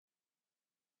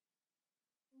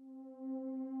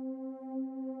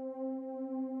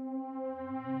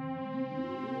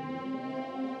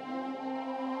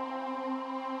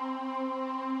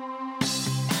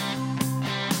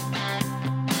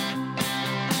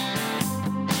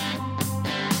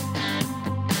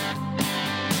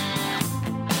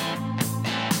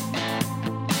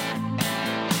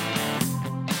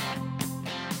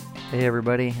Hey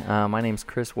everybody, my name's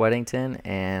Chris Weddington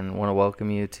and want to welcome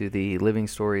you to the Living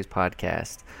Stories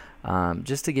podcast.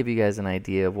 Just to give you guys an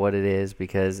idea of what it is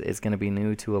because it's going to be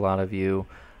new to a lot of you.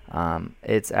 I'm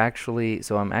actually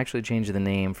changing the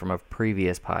name from a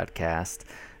previous podcast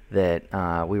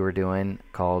that we were doing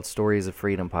called Stories of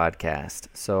Freedom podcast.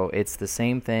 So it's the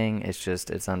same thing,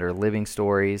 it's under Living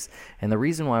Stories. And the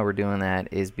reason why we're doing that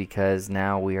is because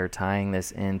now we are tying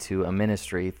this into a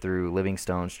ministry through Living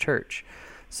Stones Church.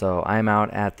 So I'm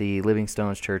out at the Living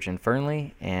Stones Church in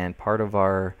Fernley, and part of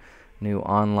our new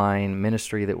online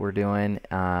ministry that we're doing,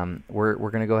 we're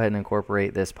going to go ahead and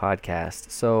incorporate this podcast.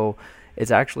 So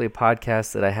it's actually a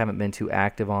podcast that I haven't been too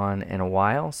active on in a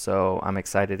while, so I'm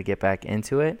excited to get back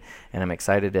into it, and I'm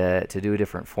excited to do a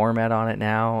different format on it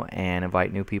now and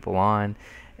invite new people on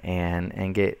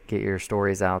and get your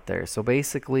stories out there. So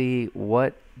basically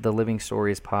what the Living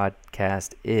Stories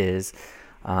podcast is,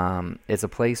 it's a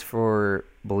place for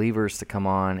believers to come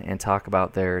on and talk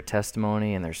about their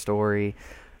testimony and their story,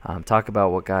 talk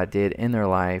about what God did in their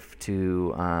life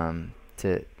to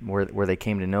where they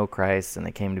came to know Christ and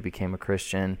they came to become a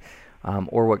Christian,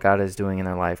 or what God is doing in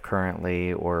their life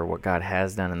currently, or what God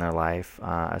has done in their life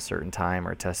a certain time,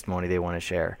 or testimony they want to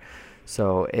share.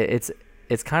 So it's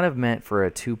kind of meant for a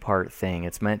two-part thing.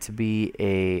 It's meant to be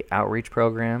a outreach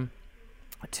program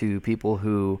to people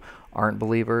who aren't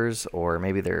believers, or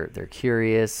maybe they're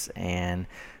curious and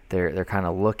they're kind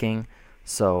of looking.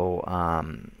 So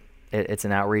it's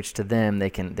an outreach to them. They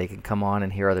can come on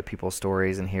and hear other people's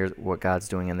stories and hear what God's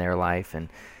doing in their life, and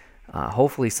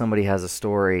hopefully somebody has a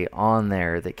story on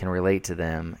there that can relate to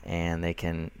them, and they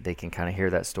can kind of hear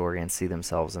that story and see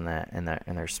themselves in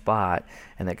their spot,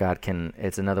 and that God can.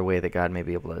 It's another way that God may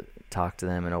be able to talk to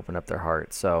them and open up their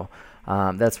heart. So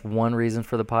that's one reason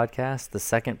for the podcast. The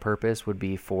second purpose would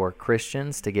be for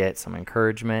Christians to get some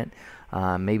encouragement,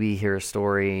 maybe hear a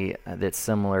story that's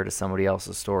similar to somebody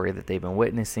else's story that they've been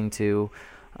witnessing to,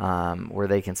 where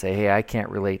they can say, hey, I can't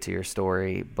relate to your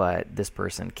story, but this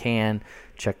person can.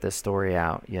 Check this story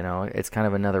out. You know, it's kind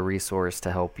of another resource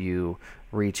to help you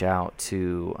reach out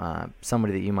to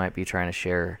somebody that you might be trying to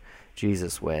share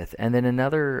Jesus with. And then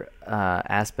another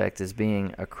aspect is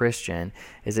being a Christian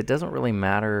is it doesn't really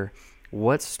matter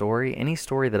what story, any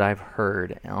story that I've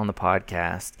heard on the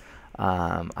podcast,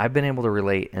 I've been able to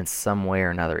relate in some way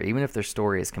or another, even if their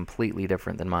story is completely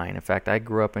different than mine. In fact, I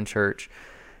grew up in church,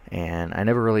 and I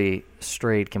never really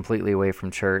strayed completely away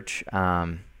from church.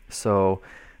 So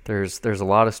there's a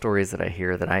lot of stories that I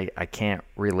hear that I can't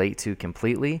relate to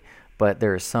completely, but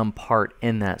there is some part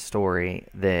in that story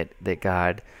that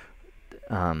God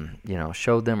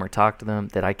showed them or talked to them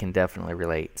that I can definitely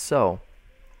relate. So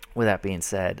with that being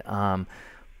said,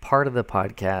 part of the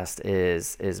podcast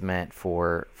is meant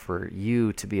for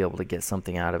you to be able to get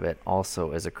something out of it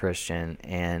also as a Christian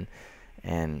and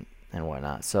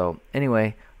whatnot. So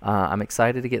anyway, I'm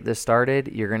excited to get this started.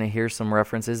 You're going to hear some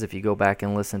references. If you go back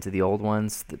and listen to the old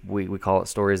ones, we call it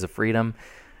Stories of Freedom,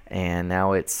 and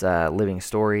now it's Living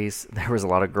Stories. There was a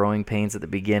lot of growing pains at the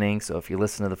beginning, so if you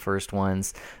listen to the first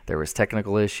ones, there was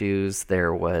technical issues,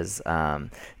 there was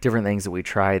different things that we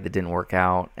tried that didn't work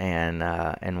out,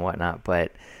 and whatnot.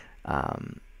 But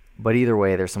either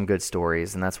way, there's some good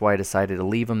stories, and that's why I decided to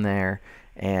leave them there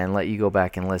and let you go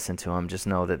back and listen to them. Just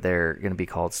know that they're going to be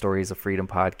called Stories of Freedom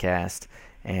podcast,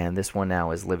 and this one now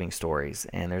is Living Stories,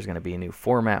 and there's going to be a new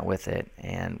format with it,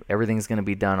 and everything's going to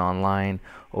be done online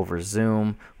over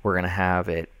Zoom. We're going to have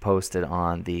it posted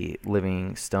on the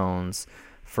Living Stones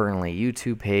Fernley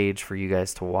YouTube page for you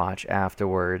guys to watch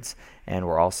afterwards, and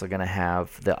we're also going to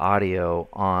have the audio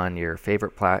on your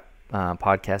favorite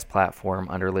podcast platform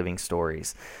under Living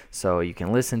Stories. So you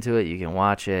can listen to it, you can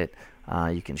watch it,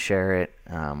 you can share it.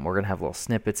 We're going to have little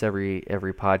snippets every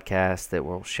podcast that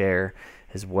we'll share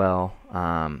as well.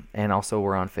 And also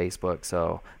we're on Facebook,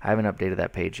 so I haven't updated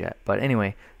that page yet. But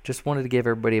anyway, just wanted to give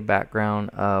everybody a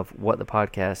background of what the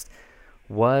podcast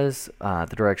was,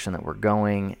 the direction that we're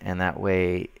going, and that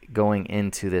way going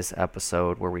into this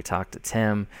episode where we talk to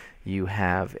Tim, you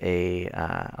have a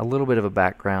little bit of a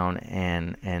background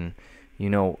and you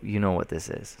know what this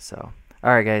is. So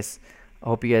all right, guys, I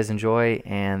hope you guys enjoy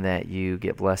and that you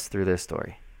get blessed through this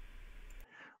story.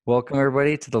 Welcome,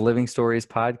 everybody, to the Living Stories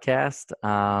podcast.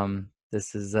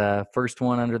 This is first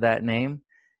one under that name,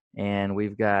 and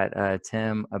we've got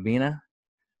Tim Abina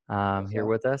What's here up?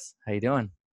 with us. How you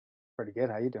doing? Pretty good.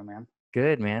 How you doing, man?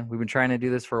 Good, man. We've been trying to do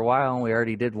this for a while, and we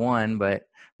already did one, but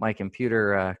my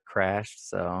computer crashed,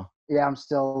 so. Yeah, I'm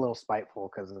still a little spiteful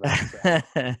because of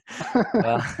that.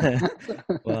 well,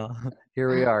 So. well,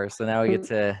 here we are. So now we get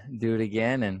to do it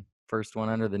again, and first one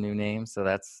under the new name. So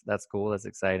that's cool. That's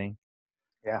exciting.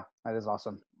 Yeah, that is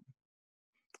awesome.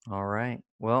 All right.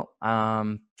 Well,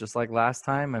 just like last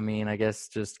time, I mean, I guess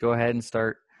just go ahead and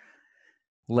start.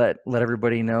 Let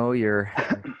everybody know your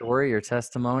story, your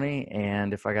testimony,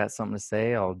 and if I got something to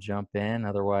say, I'll jump in.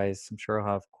 Otherwise, I'm sure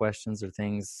I'll have questions or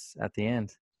things at the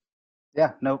end.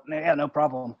 No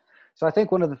problem. So I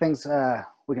think one of the things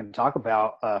we can talk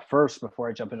about first before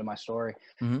I jump into my story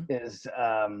Mm-hmm. is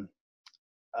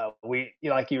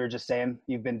like you were just saying,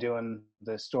 you've been doing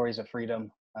the stories of freedom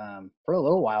for a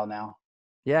little while now,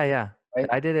 Yeah, yeah. right?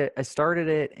 I did it. I started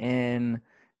it in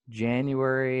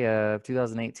January of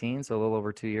 2018, so a little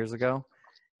over 2 years ago.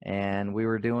 And we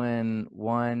were doing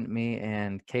one, me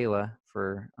and Kayla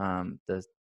for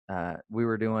we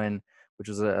were doing, which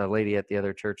was a lady at the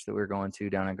other church that we were going to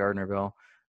down in Gardnerville.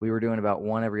 We were doing about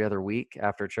one every other week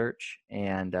after church.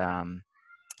 And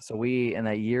so in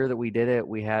that year that we did it,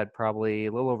 we had probably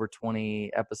a little over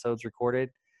 20 episodes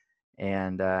recorded,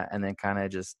 and then kind of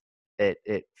just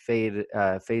it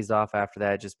phased off after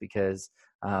that, just because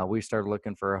we started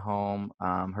looking for a home.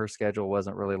 Her schedule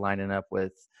wasn't really lining up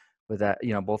with that.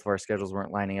 Both of our schedules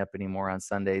weren't lining up anymore on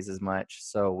Sundays as much,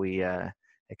 so we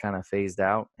it kind of phased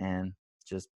out and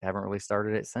just haven't really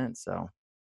started it since. So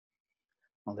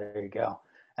Well, there you go.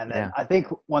 And then yeah, I think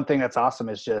one thing that's awesome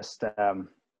is just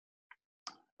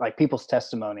like people's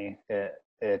testimony.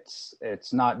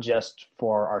 It's not just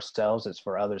for ourselves; it's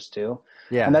for others too.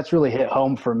 And yeah, that's really hit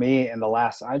home for me in the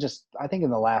last. I think in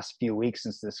the last few weeks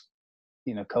since this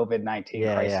COVID-19 yeah,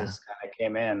 yeah. crisis kind of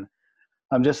came in,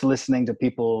 I'm just listening to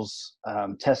people's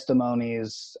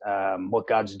testimonies, what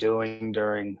God's doing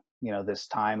during this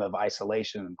time of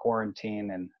isolation and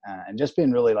quarantine, and just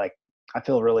being really like I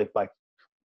feel really like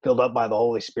filled up by the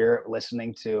Holy Spirit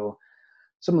listening to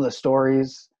some of the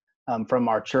stories from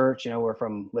our church. We're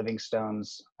from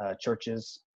Livingstone's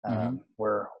churches. Mm-hmm.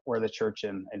 We're the church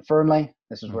in Fernley.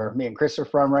 This is Mm-hmm. where me and Chris are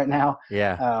from right now.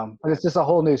 Yeah, But it's just a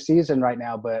whole new season right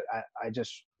now. But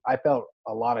I felt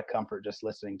a lot of comfort just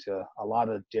listening to a lot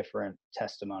of different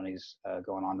testimonies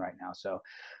going on right now. So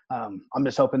I'm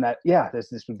just hoping that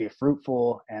this would be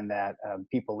fruitful, and that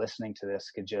people listening to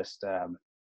this could just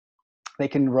they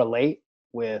can relate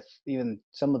with even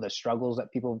some of the struggles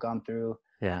that people have gone through,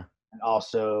 yeah. and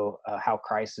also how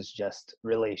Christ has just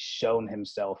really shown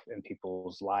himself in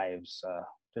people's lives.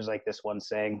 There's like this one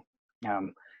saying,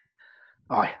 um,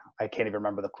 oh, I can't even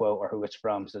remember the quote or who it's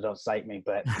from, so don't cite me,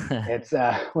 but it's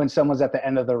when someone's at the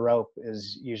end of the rope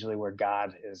is usually where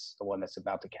God is the one that's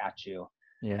about to catch you.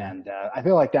 Yeah. And I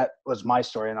feel like that was my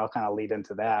story, and I'll kind of lead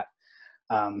into that.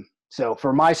 So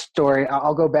for my story,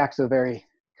 I'll go back to the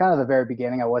very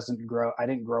beginning. I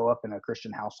didn't grow up in a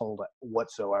Christian household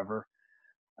whatsoever.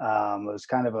 It was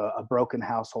kind of a broken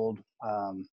household.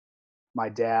 My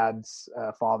dad's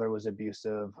father was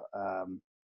abusive.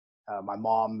 My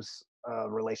mom's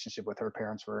relationship with her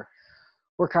parents were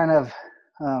kind of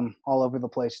all over the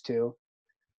place too.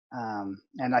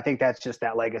 And I think that's just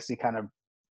that legacy kind of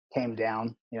came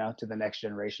down, to the next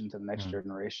generation,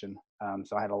 Mm,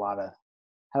 So I had a lot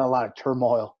of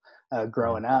turmoil yeah.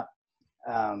 growing up.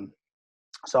 Um,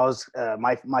 so I was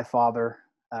my father.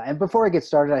 And before I get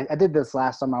started, I did this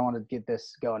last time. I wanted to get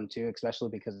this going too, especially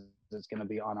because it's going to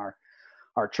be on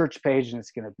our church page, and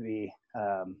it's going to be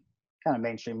kind of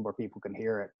mainstream where people can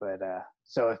hear it. But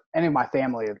so if any of my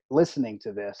family are listening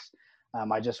to this,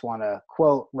 I just want to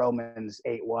quote Romans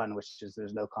 8:1, which is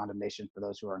there's no condemnation for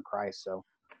those who are in Christ. So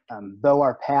though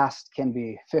our past can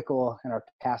be fickle, and our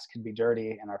past can be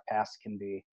dirty, and our past can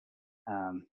be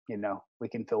we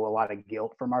can feel a lot of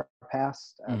guilt from our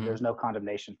past. Mm-hmm. There's no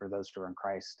condemnation for those who are in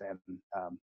Christ. And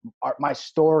my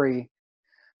story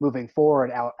moving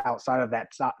forward outside of that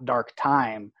dark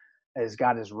time is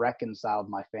God has reconciled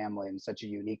my family in such a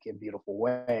unique and beautiful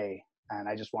way. And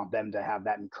I just want them to have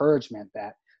that encouragement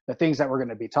that the things that we're going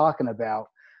to be talking about,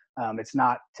 it's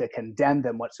not to condemn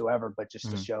them whatsoever, but just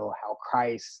to Mm-hmm. show how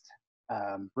Christ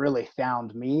really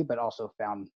found me, but also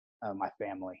found my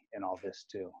family in all this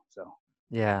too. So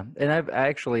Yeah, and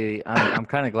I'm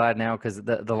kind of glad now, because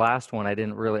the last one I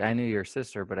knew your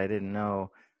sister, but I didn't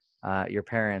know your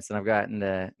parents, and I've gotten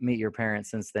to meet your parents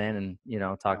since then, and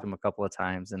talked yeah, to them a couple of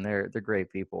times, and they're great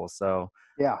people. So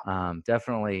yeah,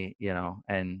 definitely,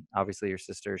 and obviously your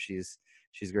sister, she's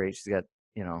great. She's got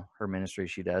her ministry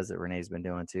she does that Renee's been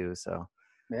doing too. So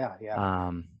yeah.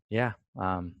 yeah,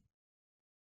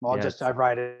 Well, I'll yeah. just dive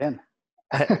right in.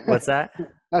 What's that?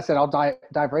 I said I'll dive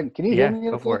right in. Can you hear Yeah, me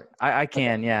go for okay? it. I Okay.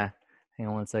 can, yeah. Hang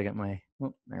on one second.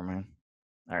 Never mind.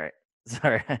 All right.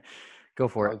 Sorry. Go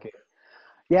for it. Okay.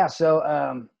 Yeah.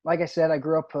 So, like I said, I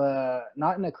grew up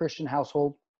not in a Christian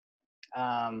household.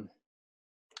 Um,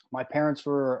 my parents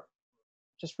were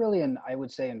just really, I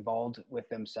would say, involved with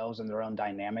themselves and their own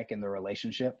dynamic in the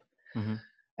relationship. Mm-hmm.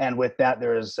 And with that,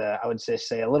 there's, I would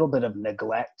say a little bit of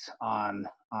neglect on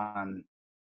kind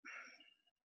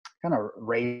of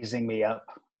raising me up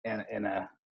in a,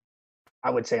 I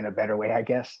would say, in a better way, I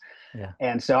guess. Yeah.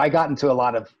 And so I got into a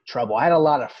lot of trouble. I had a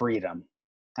lot of freedom.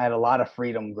 I had a lot of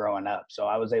freedom growing up, so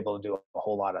I was able to do a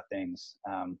whole lot of things.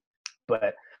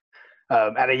 But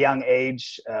at a young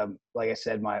age, like I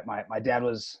said, my dad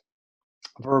was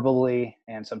verbally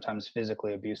and sometimes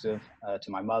physically abusive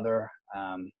to my mother.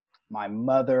 My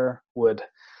mother would,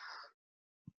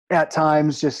 at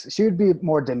times, she would be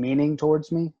more demeaning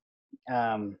towards me.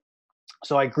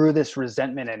 So I grew this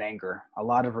resentment and anger, a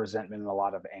lot of resentment and a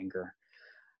lot of anger.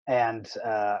 And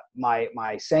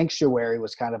my sanctuary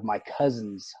was kind of my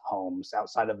cousins' homes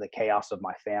outside of the chaos of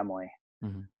my family,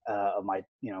 Mm-hmm. of my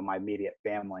my immediate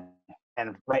family.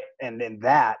 And in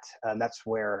that, that's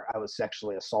where I was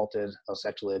sexually assaulted. I was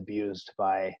sexually abused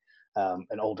by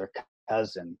an older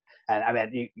cousin. And I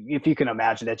mean, if you can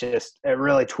imagine, it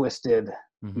really twisted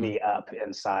Mm-hmm. me up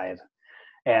inside.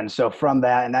 And so from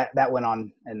that, and that went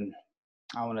on, and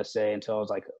I want to say until I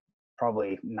was like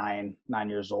probably nine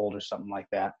years old or something like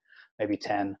that, maybe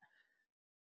 10.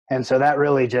 And so that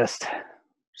really just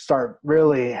I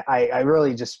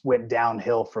really just went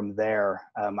downhill from there.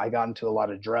 I got into a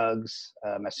lot of drugs.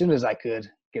 As soon as I could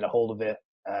get a hold of it,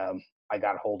 I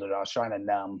got a hold of it. I was trying to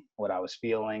numb what I was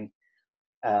feeling.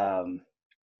 And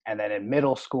then in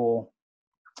middle school,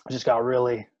 I just got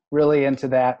really, really into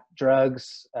that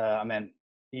drugs.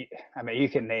 You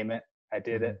can name it. I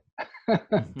did it.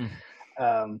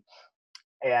 Mm-hmm.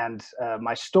 And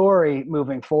my story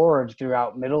moving forward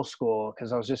throughout middle school,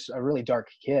 because I was just a really dark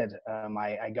kid,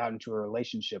 I got into a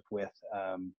relationship with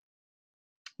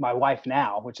my wife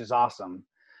now, which is awesome,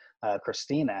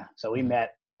 Christina. So we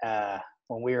met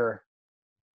when we were,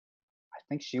 I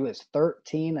think she was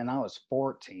 13 and I was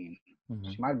 14. Mm-hmm.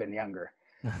 She might have been younger.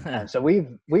 And so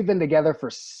we've been together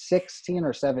for 16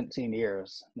 or 17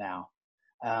 years now.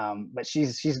 But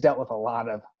she's dealt with a lot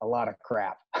of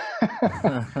crap,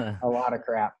 a lot of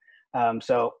crap.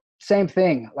 So same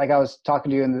thing, like I was talking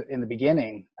to you in the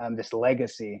beginning, this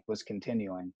legacy was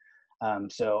continuing.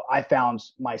 So I found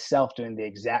myself doing the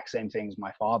exact same things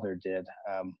my father did,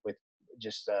 with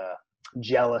just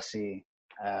jealousy,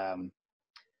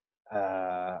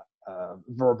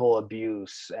 verbal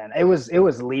abuse, and it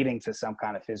was leading to some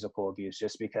kind of physical abuse,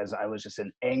 just because I was just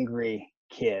an angry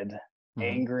kid.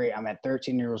 Angry. I'm at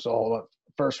 13 years old,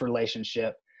 first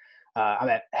relationship. I'm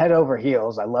at head over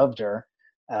heels. I loved her,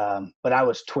 but I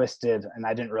was twisted and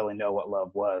I didn't really know what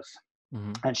love was.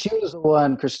 Mm-hmm. And she was the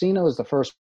one, Christina was the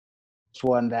first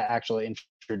one that actually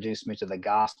introduced me to the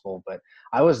gospel, but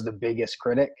I was the biggest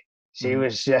critic. She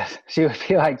was just, she would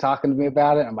be like talking to me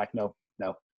about it. I'm like, no,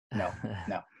 no, no,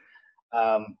 no.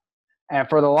 And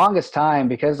for the longest time,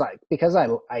 because I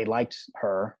liked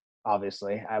her,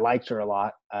 obviously, I liked her a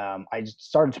lot. I just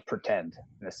started to pretend,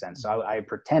 in a sense. So I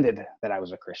pretended that I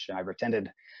was a Christian. I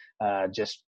pretended,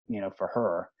 just for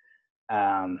her.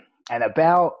 And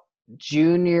about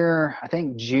junior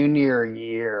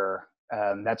year,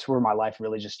 that's where my life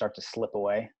really just started to slip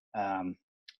away.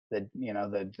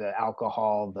 The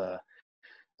alcohol,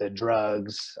 the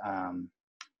drugs,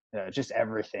 just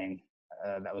everything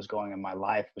that was going in my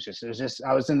life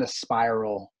I was in the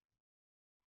spiral,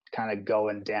 kind of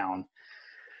going down.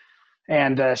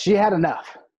 And she had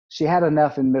enough. She had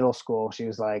enough in middle school. She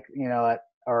was like,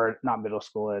 or not middle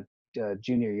school,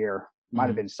 junior year, might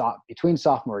have been between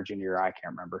sophomore and junior year, I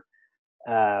can't remember,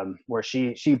 where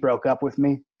she broke up with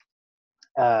me.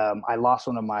 I lost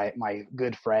one of my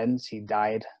good friends. He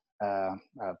died,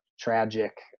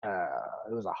 tragic.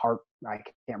 It was I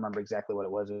can't remember exactly what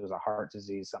it was. It was a heart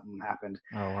disease. Something happened.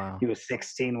 Oh, wow. He was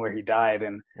 16 where he died.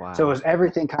 And Wow. so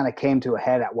everything kind of came to a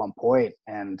head at one point.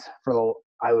 And for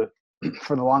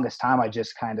the longest time, I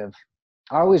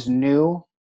always knew,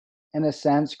 in a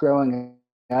sense, growing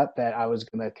up, that I was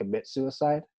going to commit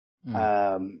suicide.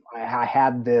 I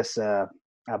had this, a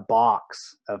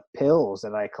box of pills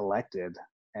that I collected,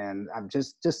 and I'm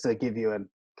just to give you a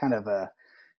kind of a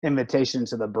invitation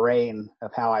to the brain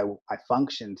of how I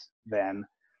functioned then.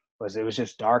 It was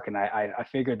just dark, and I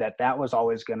figured that was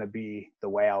always going to be the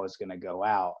way I was going to go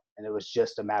out, and it was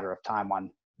just a matter of time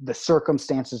on the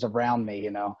circumstances around me,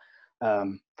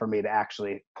 for me to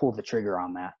actually pull the trigger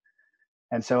on that.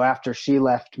 And so after she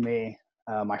left me,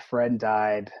 my friend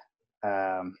died,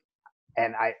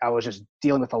 and I was just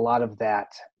dealing with a lot of that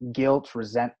guilt,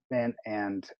 resentment,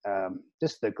 and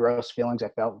just the gross feelings I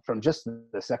felt from just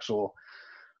the sexual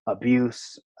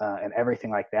abuse and everything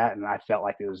like that. And I felt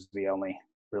like it was the only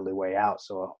really way out.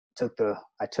 So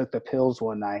I took the pills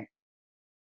one night.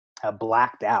 I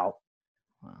blacked out,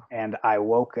 Wow. and I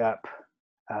woke up.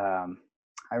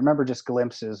 I remember just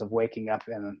glimpses of waking up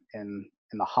in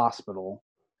the hospital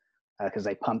because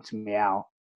they pumped me out,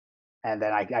 and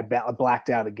then I blacked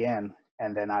out again,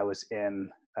 and then I was in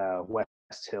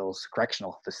West Hills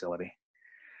Correctional Facility.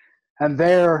 And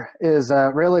there is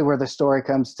really where the story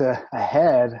comes to a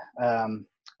head.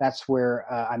 That's where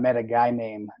I met a guy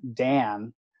named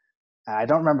Dan. I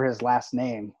don't remember his last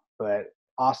name, but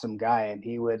awesome guy. And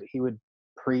he would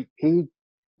he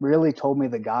really told me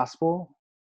the gospel,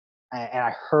 and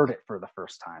I heard it for the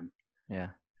first time. Yeah.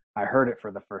 I heard it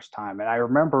for the first time. And I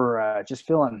remember just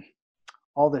feeling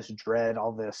all this dread,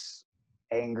 all this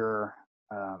anger,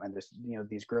 and this,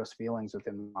 these gross feelings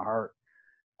within my heart.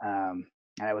 And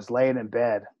I was laying in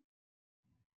bed,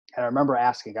 and I remember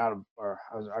asking God,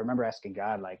 I remember asking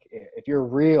God, like, if you're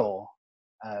real,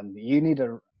 you need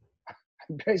to.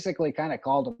 Basically, kind of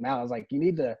called him out. I was like, you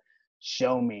need to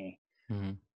show me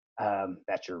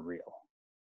that you're real.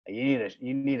 You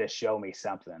need to show me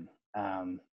something.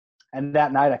 And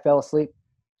that night, I fell asleep,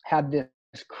 had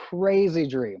this crazy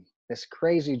dream,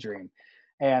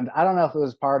 and I don't know if it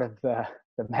was part of the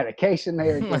medication they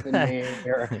were giving me,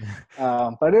 or,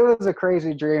 but it was a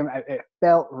crazy dream. It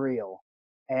felt real,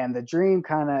 and the dream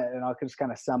kind of, and I could just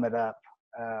kind of sum it up.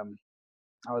 I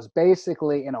was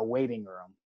basically in a waiting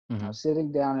room. I was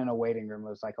sitting down in a waiting room. It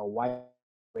was like a white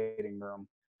waiting room,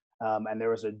 and there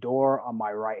was a door on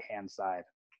my right hand side.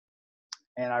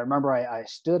 And I remember I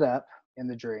stood up in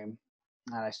the dream,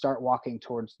 and I start walking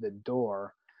towards the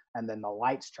door, and then the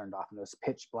lights turned off, and it was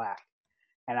pitch black.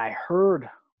 And I heard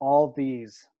all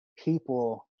these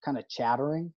people kind of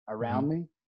chattering around me,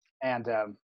 and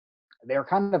they were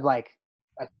kind of like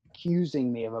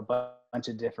accusing me of a bunch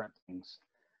of different things.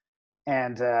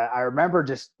 And I remember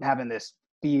just having this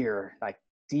fear, like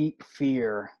deep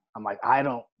fear. I'm like, I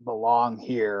don't belong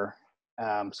here.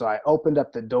 So I opened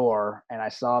up the door, and I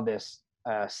saw this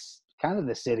kind of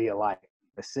the city of light.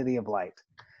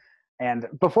 And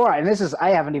I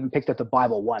haven't even picked up the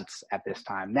Bible once at this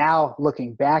time. Now,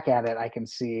 looking back at it, I can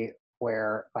see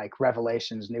where like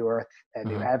Revelations, New Earth and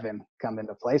New Heaven come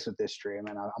into place with this dream.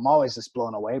 And I'm always just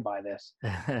blown away by this.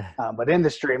 But in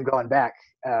this dream, going back,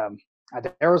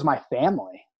 there was my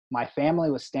family. My family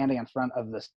was standing in front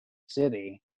of the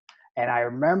city. And I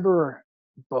remember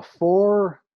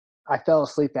before I fell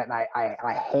asleep that night,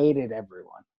 I hated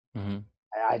everyone.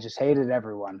 I just hated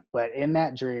everyone. But in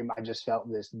that dream, I just felt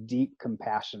this deep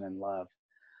compassion and love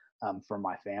for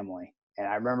my family. And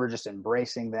I remember just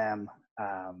embracing them,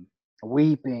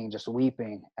 weeping.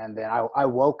 And then I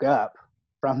woke up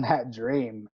from that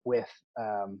dream with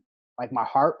like my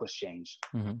heart was changed.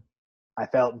 I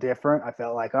felt different. I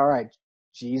felt like, all right,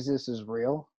 Jesus is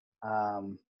real.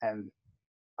 And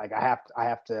like I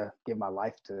have to give my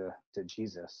life to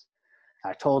Jesus.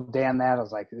 I told Dan that. I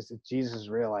was like, Jesus is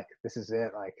real. Like, this is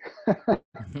it. Like,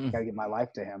 gotta give my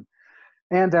life to him.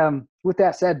 And with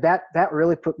that said, that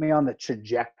really put me on the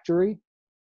trajectory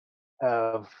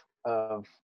of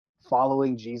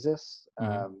following Jesus,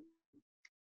 kind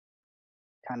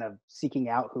of seeking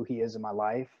out who he is in my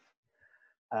life.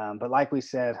 But like we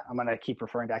said, I'm going to keep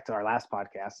referring back to our last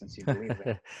podcast since you believe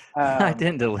it. I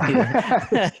didn't delete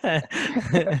it.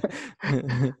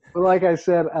 But like I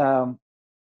said,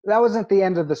 that wasn't the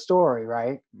end of the story,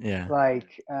 right? Yeah. Like,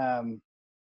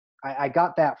 I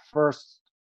got that first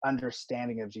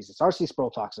understanding of Jesus. R.C. Sproul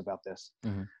talks about this,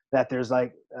 that there's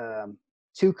like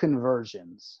two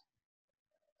conversions.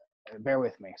 Bear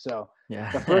with me. So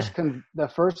yeah. the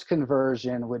first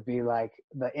conversion would be like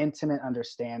the intimate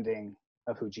understanding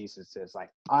of who Jesus is.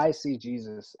 Like, I see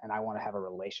Jesus and I want to have a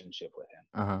relationship with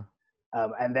him.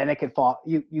 And then it can fall,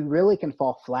 you really can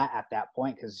fall flat at that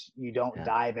point because you don't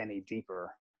dive any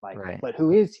deeper. Like, but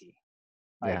who is he?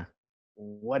 Like,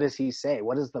 what does he say?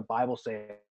 What does the Bible say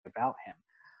about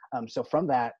him? So from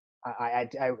that, I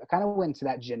kind of went to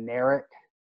that generic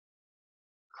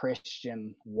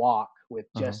Christian walk with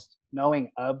just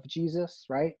knowing of Jesus,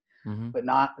 right? But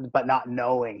not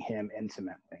knowing him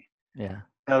intimately. Yeah.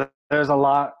 So there's a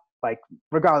lot, like,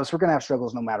 regardless, we're gonna have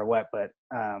struggles no matter what. But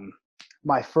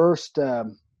my first,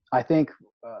 I think,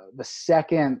 the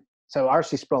second. So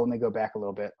R.C. Sproul. Let me go back a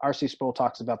little bit. R.C. Sproul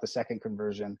talks about the second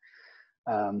conversion,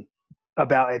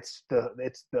 about it's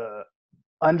the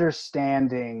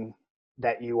understanding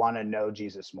that you want to know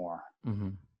Jesus more.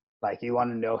 Like, you want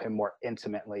to know him more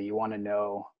intimately. You want to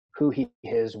know who he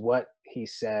is, what he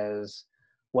says,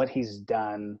 what he's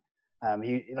done.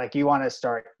 You want to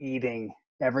start eating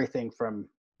everything from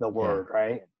the word,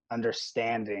 right?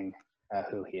 Understanding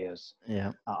who he is.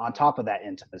 Yeah. On top of that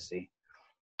intimacy.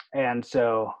 And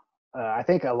so I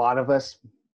think a lot of us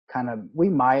we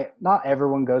might, not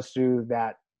everyone goes through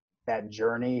that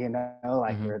journey,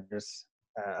 like Hmm. where there's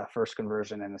a first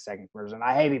conversion and a second conversion.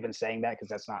 I hate even saying that because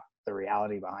that's not the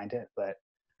reality behind it, but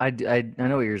I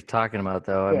know what you're talking about,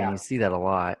 though. I mean, yeah, you see that a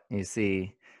lot. You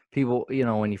see people,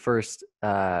 when you first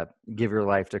give your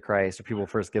life to Christ, or people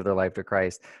first give their life to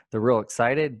Christ, they're real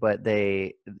excited, but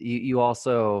you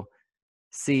also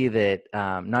see that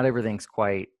not everything's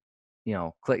quite,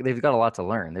 click. They've got a lot to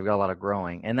learn. They've got a lot of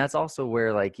growing, and that's also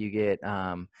where like you get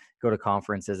go to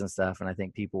conferences and stuff, and I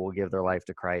think people will give their life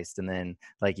to Christ, and then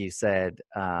like you said,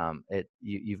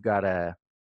 you've got to.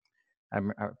 I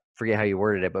forget how you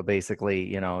worded it, but basically,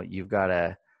 you've got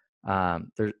to.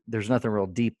 There's nothing real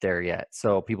deep there yet,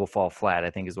 so people fall flat, I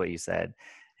think is what you said,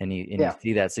 and you yeah.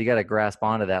 see that, so you got to grasp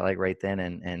onto that like right then,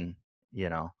 and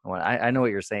well, I know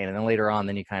what you're saying, and then later on,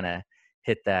 then you kind of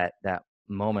hit that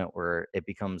moment where it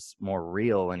becomes more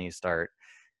real, and you start,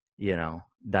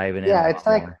 diving in a Yeah, lot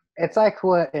more. it's like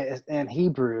what in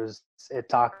Hebrews it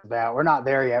talks about. We're not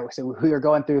there yet. So we are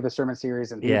going through the sermon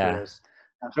series in Yeah. Hebrews,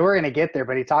 so we're going to get there.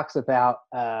 But he talks about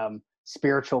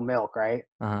spiritual milk, right?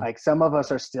 Uh-huh. Like some of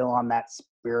us are still on that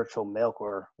spiritual milk,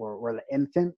 where we're the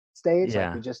infant stage. Like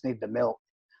Yeah. we just need the milk.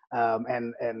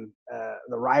 And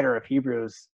the writer of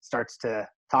Hebrews starts to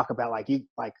talk about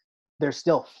like there's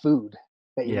still food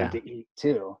that you need Yeah. to eat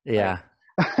too. Like Yeah.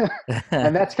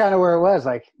 and that's kind of where it was.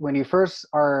 Like when you first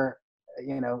are,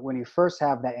 when you first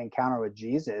have that encounter with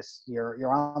Jesus,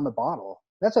 you're on the bottle.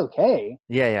 That's okay,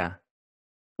 Yeah. Yeah.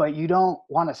 but you don't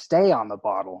want to stay on the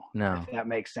bottle, if No. that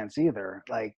makes sense either.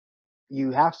 Like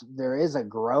there is a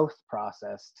growth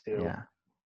process Yeah.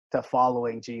 to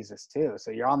following Jesus too.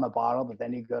 So you're on the bottle, but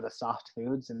then you go to soft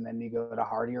foods, and then you go to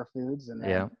heartier foods, and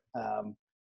Yeah. then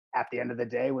at the end of the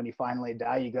day, when you finally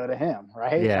die, you go to Him,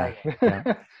 right? Yeah. Like, Yeah.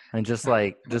 And just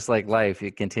like life,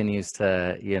 it continues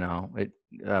to,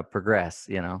 progress,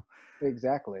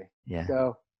 exactly. Yeah.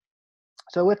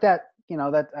 So with that,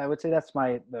 that I would say that's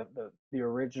the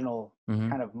original Hmm.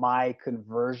 kind of my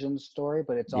conversion story,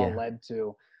 but it's all Yeah. led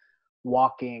to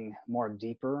walking more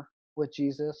deeper with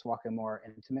Jesus, walking more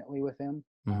intimately with Him.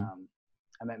 Hmm. Um,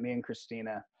 I met me and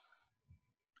Christina,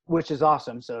 which is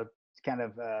awesome. So it's kind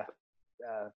of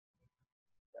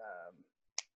um,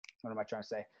 what am I trying to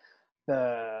say?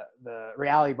 The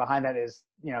reality behind that is,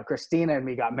 Christina and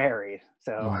me got married,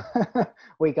 so Hmm.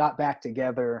 we got back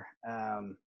together.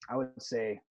 I would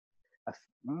say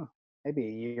maybe a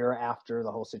year after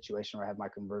the whole situation where I had my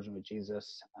conversion with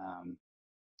Jesus.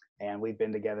 And we've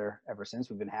been together ever since.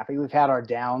 We've been happy. We've had our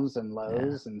downs and Yeah.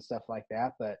 lows and stuff like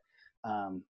that. But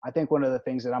I think one of the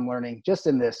things that I'm learning just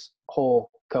in this whole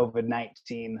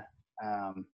COVID-19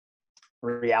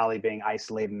 reality, being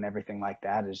isolated and everything like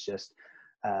that, is just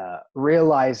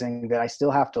realizing that I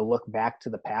still have to look back to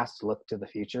the past to look to the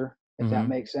future, if that Hmm.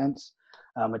 makes sense.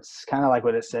 It's kind of like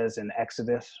what it says in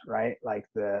Exodus, right? Like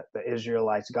the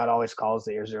Israelites, God always calls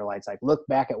the Israelites, like, look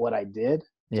back at what I did so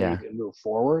you Yeah. can move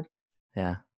forward.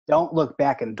 Yeah. Don't look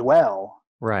back and dwell,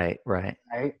 Right. Right.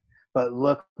 right? But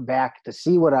look back to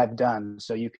see what I've done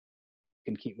so you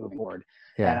can keep moving forward.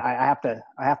 And Yeah.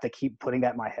 I have to keep putting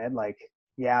that in my head. Like,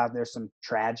 yeah, there's some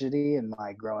tragedy in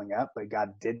my growing up, but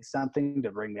God did something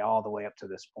to bring me all the way up to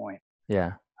this point.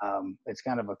 Yeah. It's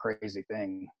kind of a crazy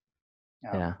thing.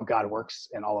 Yeah. God works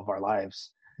in all of our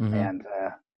lives, Hmm. and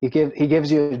He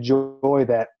gives you a joy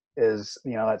that is,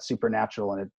 that's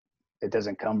supernatural, and it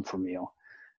doesn't come from you.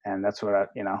 And that's what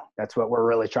that's what we're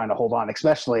really trying to hold on,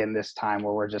 especially in this time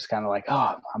where we're just kind of like,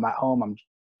 oh, I'm at home, I'm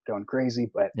going crazy,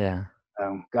 but Yeah.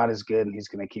 God is good, and He's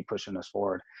going to keep pushing us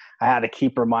forward. I had to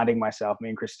keep reminding myself. Me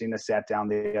and Christina sat down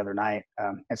the other night,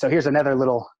 and so here's another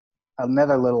little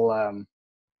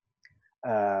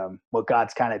what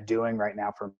God's kind of doing right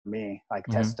now for me, like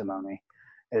Hmm. testimony,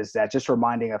 is that just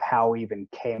reminding of how we even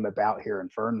came about here in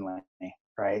Fernley,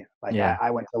 right? Like Yeah.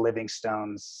 I went to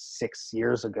Livingstone 6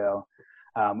 years ago,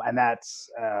 and that's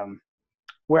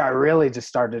where I really just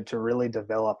started to really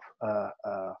develop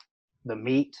the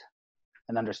meat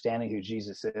and understanding who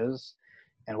Jesus is,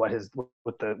 and what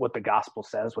the gospel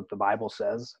says, what the Bible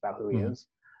says about who He Hmm. is.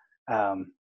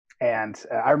 Um, and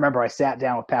I remember I sat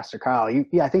down with Pastor Kyle.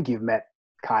 I think you've met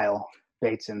Kyle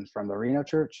Bateson from the Reno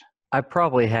Church. I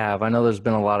probably have. I know there's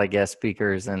been a lot of guest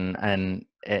speakers, and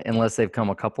unless they've come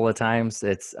a couple of times,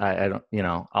 I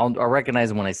don't, I'll recognize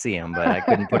them when I see them, but I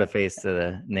couldn't put a face to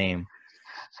the name.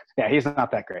 Yeah, he's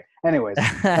not that great. Anyways,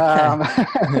 um,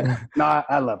 no,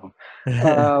 I love him.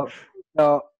 Uh,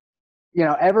 so,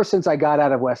 ever since I got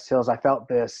out of West Hills, I felt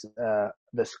this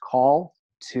call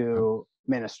to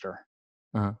minister,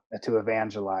 Uh-huh. to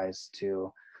evangelize,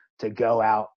 to go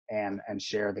out and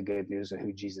share the good news of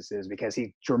who Jesus is, because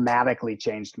he dramatically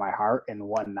changed my heart in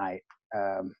one night.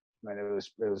 And it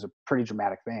was a pretty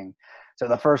dramatic thing. So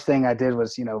the first thing I did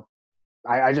was,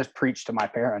 I just preached to my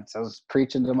parents. I was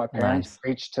preaching to my parents, Nice.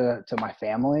 preached to my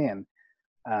family, and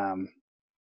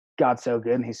God's so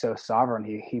good and he's so sovereign.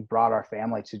 He brought our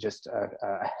family to just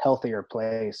a healthier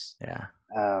place, Yeah.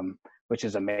 which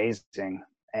is amazing.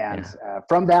 And Yeah.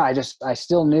 from that, I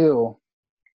still knew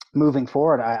moving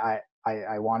forward,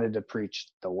 I wanted to preach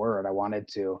the word. I wanted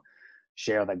to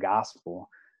share the gospel.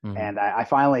 Mm-hmm. And I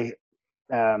finally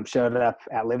showed up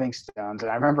at Livingstone's,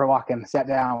 and I remember sat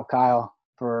down with Kyle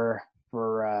for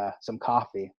some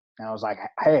coffee, and I was like,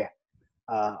 hey,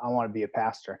 I want to be a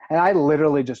pastor. And I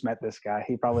literally just met this guy.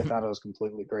 He probably thought I was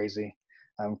completely crazy.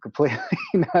 I'm completely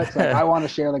nuts. Like, I want to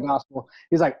share the gospel.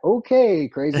 He's like, okay,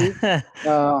 crazy.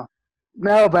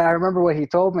 No, but I remember what he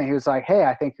told me. He was like, hey,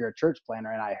 I think you're a church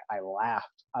planter. And I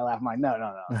laughed. I'm like, no.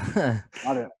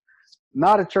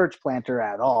 Not a church planter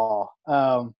at all.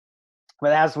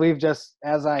 But as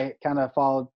I kind of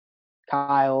followed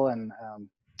Kyle and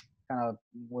kind of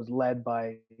was led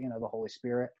by, the Holy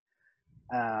Spirit,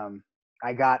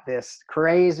 I got this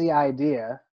crazy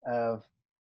idea of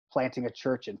planting a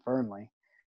church in Fernley.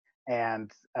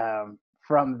 And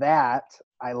from that,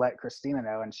 I let Christina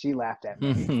know, and she laughed at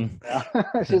me.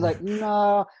 She's like,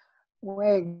 no, we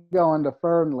ain't going to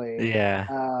Fernley. Yeah.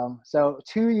 So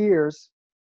 2 years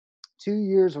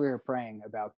we were praying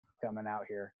about coming out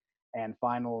here. And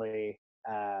finally,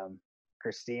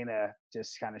 Christina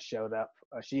just kind of showed up.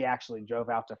 She actually drove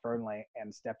out to Fernley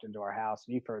and stepped into our house.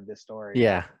 You've heard this story.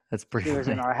 Yeah, that's pretty She was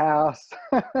funny. in our house,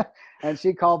 and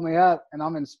she called me up, and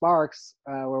I'm in Sparks,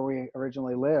 where we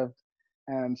originally lived.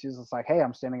 And she's just like, hey,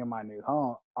 I'm standing in our new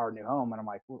home. And I'm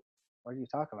like, what are you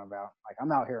talking about? Like,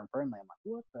 I'm out here in Fernley. I'm like,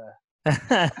 what the?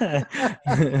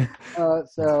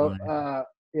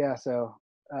 So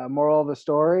moral of the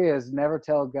story is never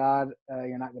tell God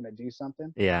you're not going to do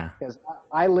something. Yeah. Because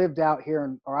I lived out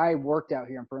here, I worked out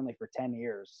here in Fernley for 10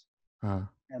 years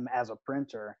as a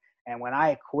printer. And when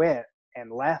I quit and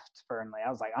left Fernley,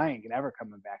 I was like, I ain't never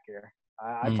coming back here.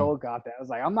 I told God that. I was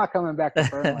like, I'm not coming back to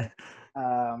Fernley.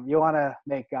 You want to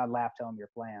make God laugh, tell him your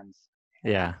plans.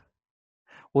 Yeah.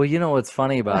 Well, you know what's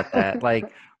funny about that?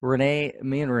 Like me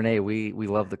and Renee, we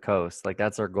love the coast. Like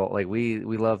that's our goal. Like we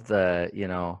love the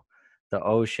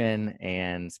ocean,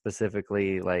 and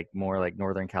specifically like more like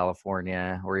Northern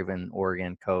California or even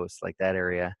Oregon coast, like that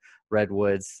area,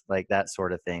 redwoods, like that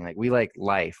sort of thing. Like we like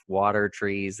life, water,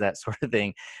 trees, that sort of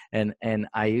thing. And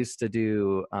I used to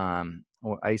do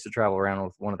I used to travel around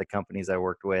with one of the companies I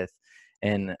worked with,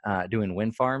 and doing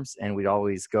wind farms, and we'd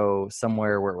always go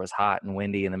somewhere where it was hot and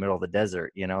windy in the middle of the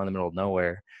desert, in the middle of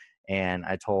nowhere. And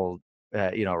I told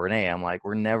Renee, I'm like,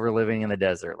 we're never living in the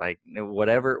desert. Like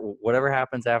whatever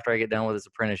happens after I get done with this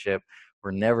apprenticeship, we're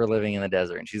never living in the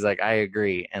desert. And she's like, I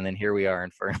agree. And then here we are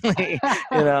in Fernley,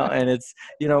 and it's,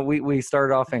 we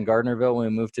started off in Gardnerville when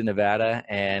we moved to Nevada,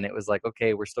 and it was like,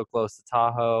 okay, we're still close to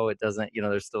Tahoe. It doesn't,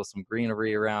 there's still some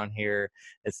greenery around here.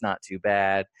 It's not too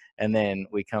bad. And then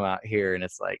we come out here and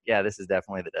it's like, yeah, this is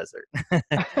definitely the desert,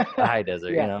 the high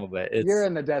desert, Yeah, but it's, you're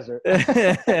in the desert.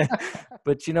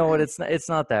 but you know what? It's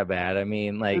not that bad. I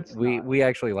mean, like we we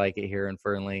actually like it here in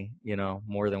Fernley,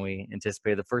 more than we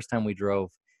anticipated. The first time we drove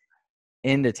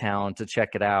into town to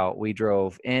check it out, we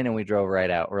drove in and we drove right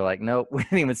out. We're like, nope, we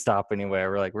didn't even stop anywhere.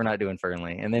 We're like, we're not doing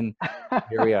Fernley. And then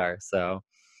here we are. So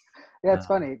yeah, it's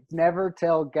funny. Never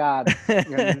tell God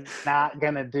you're not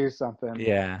gonna do something.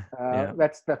 Yeah.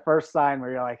 That's the first sign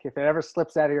where you're like, if it ever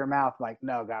slips out of your mouth, like,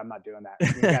 no, God, I'm not doing that.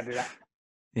 You gotta do that.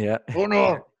 Yeah. Oh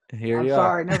no. Here I'm you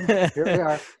sorry. are. Here we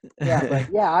are. Yeah, but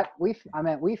yeah, we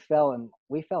fell in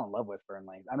love with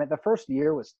Fernley. I mean, the first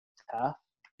year was tough.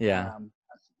 Yeah.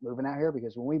 Moving out here,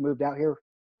 because when we moved out here,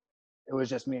 it was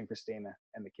just me and Christina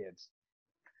and the kids,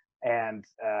 and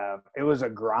it was a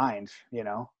grind. We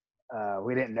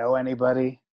didn't know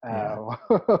anybody,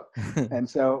 and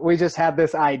so we just had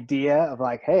this idea of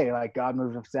like, hey, like God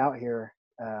moved us out here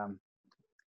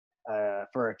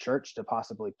for a church to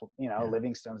possibly,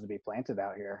 Livingstones to be planted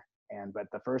out here. But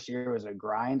the first year was a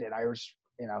grind, and I was,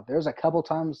 there's a couple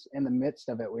times in the midst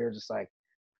of it we were just like,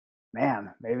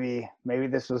 man, maybe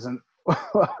this wasn't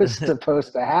what was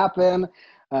supposed to happen.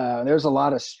 There's a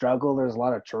lot of struggle. There's a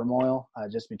lot of turmoil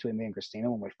just between me and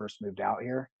Christina when we first moved out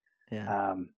here.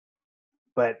 Yeah.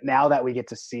 But now that we get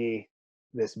to see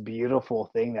this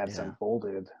beautiful thing that's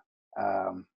unfolded,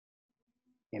 we're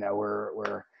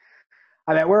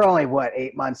only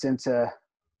 8 months into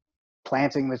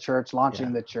planting the church,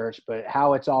 launching the church, but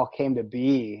how it's all came to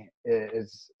be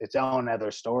is its own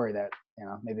other story that,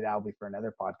 maybe that'll be for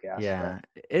another podcast. But Yeah,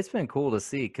 it's been cool to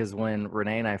see because when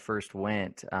Renee and I first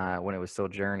went, when it was still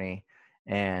Journey,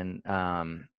 and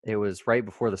it was right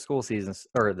before the school season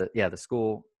or the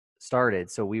school started,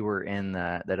 so we were in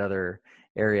that other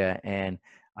area, and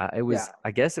it yeah, was,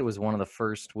 I guess it was one of the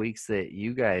first weeks that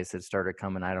you guys had started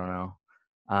coming. I don't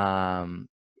know,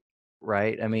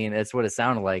 right? I mean, it's what it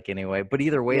sounded like anyway. But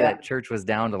either way, yeah, that church was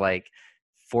down to like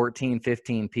 14,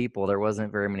 15 people. There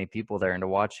wasn't very many people there, and to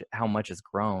watch how much it's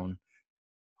grown.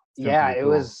 It's been yeah. pretty It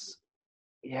cool. was.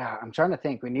 Yeah, I'm trying to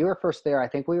think. When you were first there, I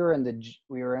think we were in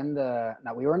we were in the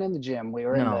no, we weren't in the gym. We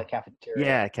were in the No. cafeteria.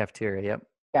 Yeah, cafeteria, yep.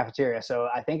 Cafeteria. So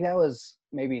I think that was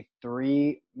maybe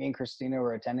three. Me and Christina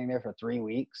were attending there for 3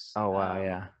 weeks. Oh, wow,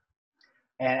 yeah.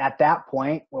 And at that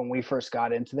point, when we first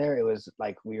got into there, it was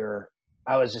like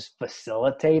I was just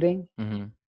facilitating,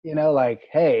 Mhm. like,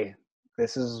 hey,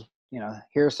 this is,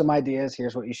 here's some ideas.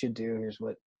 Here's what you should do. Here's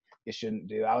what you shouldn't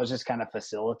do. I was just kind of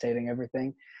facilitating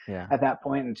everything Yeah. at that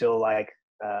point until like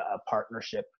a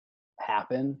partnership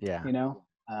happened, Yeah.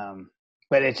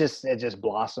 but it just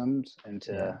blossomed Yeah.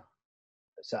 into,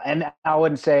 and I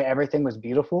wouldn't say everything was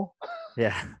beautiful,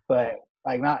 Yeah. but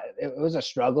like not, it was a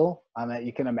struggle. I mean,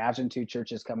 you can imagine two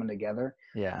churches coming together,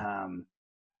 Yeah. um,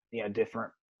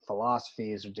 different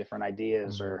philosophies or different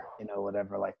ideas Mhm. or,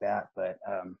 whatever like that. But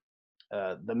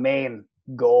the main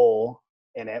goal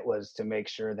in it was to make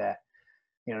sure that,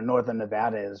 Northern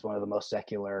Nevada is one of the most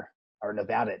secular, or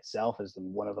Nevada itself is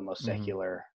one of the most Mhm.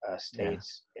 secular Yeah.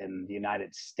 states in the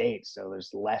United States. So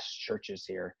there's less churches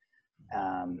here,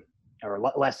 um, or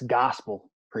less gospel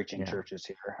preaching Yeah. churches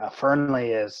here.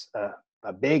 Fernley is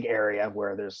a big area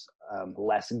where there's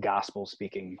less gospel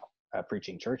speaking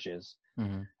preaching churches.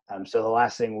 Mhm. So the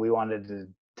last thing we wanted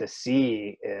to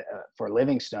see for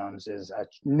Livingstones is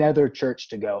another church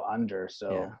to go under.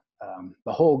 So Yeah.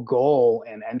 the whole goal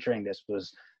in entering this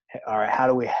was, all right, how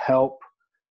do we help?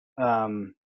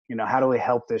 How do we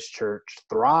help this church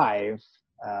thrive?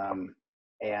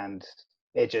 And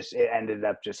it ended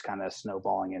up just kind of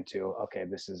snowballing into, okay,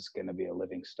 this is going to be a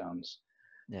Livingstones.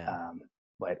 Yeah. Um,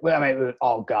 but well, I mean, it was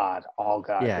all God, Yeah,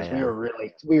 because yeah.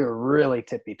 we were really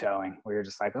tippy toeing. We were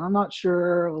just like, I'm not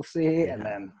sure, we'll see. And Yeah.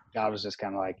 then God was just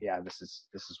kind of like, yeah, this is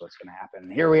what's going to happen.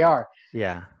 And here we are.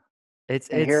 Yeah. It's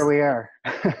And here it's we are.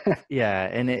 yeah,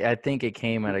 and I think it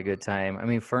came at a good time. I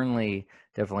mean, Fernley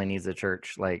definitely needs a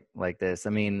church like this. I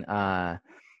mean,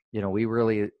 we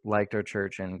really liked our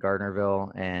church in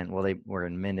Gardnerville, and well, they were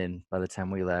in Minden by the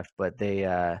time we left, but it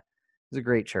was a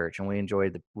great church, and we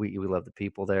enjoyed we loved the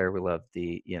people there. We loved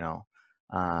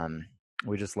um,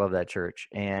 we just love that church,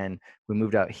 and we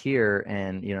moved out here,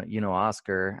 and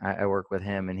Oscar, I work with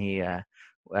him, and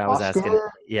I was asking,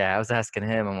 Oscar. yeah, I was asking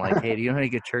him, I'm like, hey, do you know any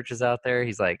good churches out there?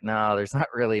 He's like, no, there's not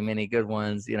really many good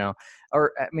ones.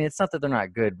 Or I mean, it's not that they're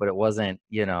not good, but it wasn't,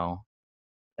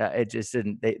 it just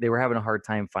didn't. They were having a hard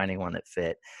time finding one that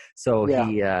fit. So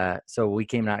Yeah. so we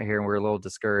came out here and we were a little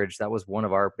discouraged. That was one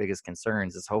of our biggest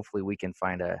concerns, is hopefully we can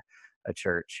find a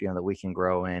church, that we can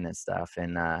grow in and stuff.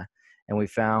 And we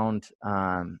found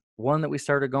one that we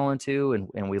started going to,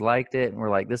 and we liked it, and we're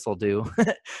like, this will do,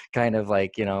 kind of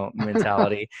like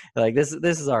mentality, like this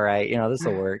is all right, this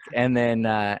will work. And then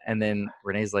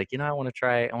Renee's like, I want to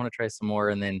try some more.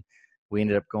 And then we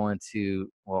ended up going to,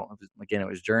 well, again, it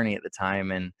was Journey at the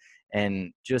time,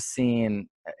 and just seeing,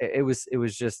 it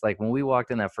was just like when we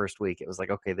walked in that first week, it was like,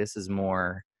 okay, this is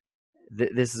more the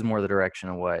direction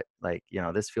of what, like,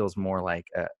 this feels more like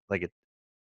it,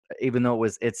 even though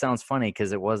it sounds funny because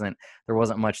there wasn't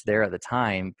much there at the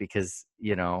time, because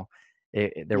there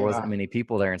wasn't Yeah. many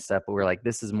people there and stuff, but we're like,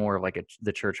 this is more of like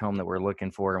the church home that we're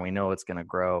looking for, and we know it's going to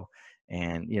grow.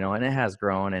 And it has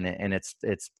grown, and it's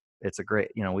a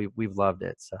great, we've loved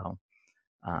it. So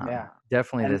Yeah.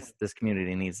 definitely And this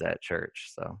community needs that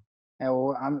church. So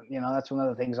well, that's one of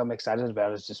the things I'm excited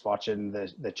about, is just watching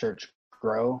the church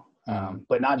grow, mhm.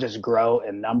 but not just grow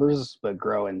in numbers, but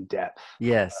grow in depth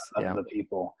Yes, of yeah, the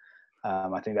people.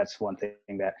 I think that's one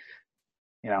thing that,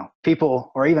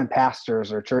 people or even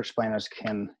pastors or church planners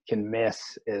can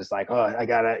miss, is like, oh, I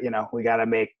gotta, we gotta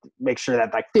make sure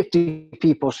that like 50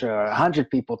 people show, 100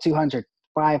 people, 200,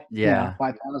 yeah,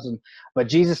 5,000. But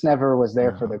Jesus never was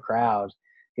there for the no, crowd.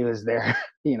 He was there,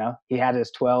 he had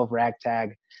his 12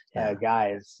 ragtag yeah,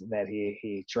 guys that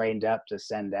he trained up to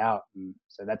send out. And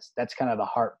so that's kind of the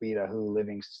heartbeat of who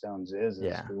Livingstones is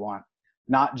yeah, we want,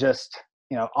 not just,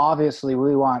 obviously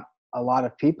we want a lot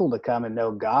of people to come and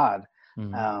know God,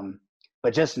 mhm, um,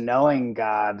 but just knowing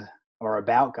God, or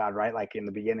about God, right? Like in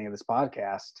the beginning of this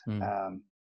podcast, mhm,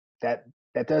 that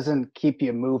that doesn't keep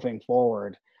you moving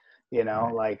forward.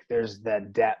 right, Like there's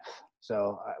that depth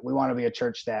So we want to be a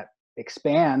church that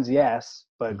expands, yes,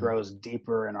 but Mhm. grows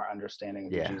deeper in our understanding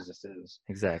of who Yeah, Jesus is.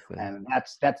 exactly. And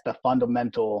that's the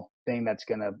fundamental thing that's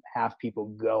going to have people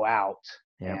go out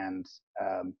Yep. and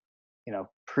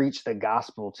preach the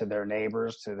gospel to their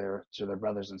neighbors, to their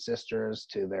brothers and sisters,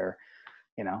 to their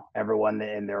everyone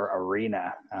in their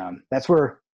arena. That's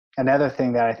where another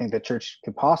thing that I think the church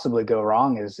could possibly go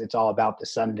wrong is it's all about the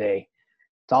Sunday.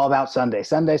 It's all about Sunday,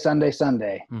 Sunday, Sunday,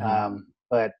 Sunday. Mhm.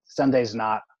 But Sunday's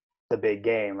not the big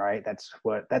game, right? That's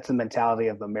the mentality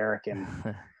of the American.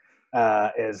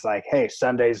 Is like, hey,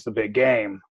 Sunday's the big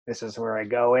game. This is where I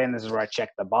go in. This is where I check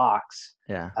the box.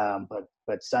 Yeah.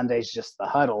 But Sunday's just the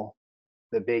huddle.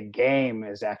 The big game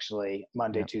is actually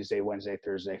Monday, Yep. Tuesday, Wednesday,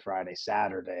 Thursday, Friday,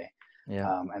 Saturday.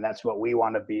 Yeah. And that's what we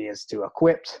want to be, is to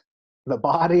equip the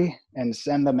body and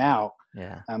send them out.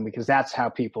 Yeah. Because that's how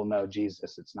people know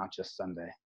Jesus. It's not just Sunday.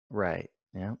 Right.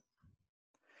 Yeah.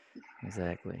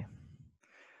 Exactly.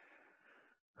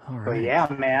 All But right. yeah,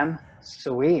 man,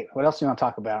 sweet. What else do you want to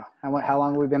talk about? How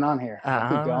long have we been on here? I'll I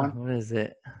keep don't know. going. What is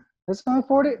it? It's only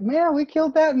 40. Man, we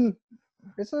killed that in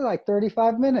this is like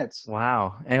 35 minutes.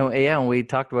 Wow. And yeah, and we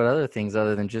talked about other things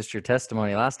other than just your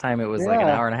testimony. Last time it was like an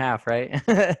Yeah. hour and a half, right?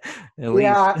 At least.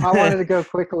 Yeah, I wanted to go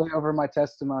quickly over my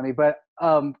testimony, but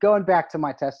going back to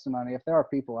my testimony, if there are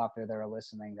people out there that are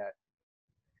listening that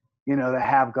that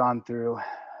have gone through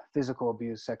physical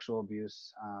abuse, sexual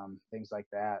abuse, things like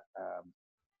that,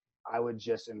 I would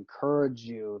just encourage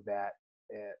you that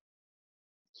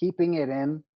keeping it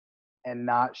in and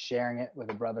not sharing it with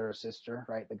a brother or sister,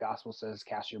 right? The gospel says,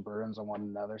 cast your burdens on one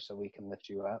another so we can lift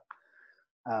you up.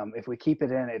 If we keep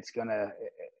it in, it's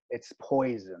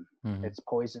poison. Mhm. It's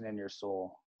poison in your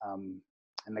soul. And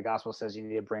the gospel says you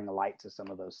need to bring light to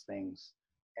some of those things.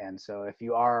 And so if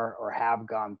you are or have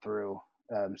gone through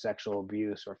sexual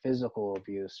abuse or physical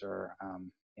abuse or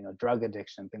drug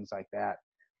addiction, things like that,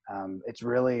 it's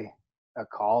really a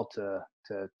call to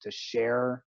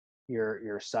share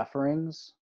your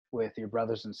sufferings with your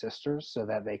brothers and sisters so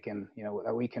that they can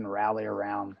that we can rally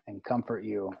around and comfort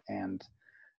you and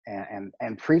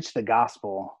preach the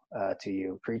gospel to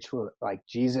you. Preach like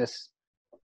Jesus.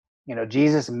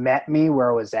 Jesus met me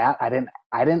where I was at. I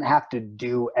didn't have to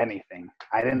do anything.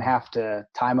 I didn't have to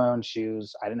tie my own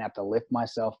shoes. I didn't have to lift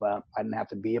myself up. I didn't have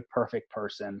to be a perfect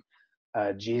person.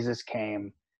 Jesus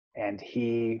came and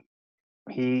he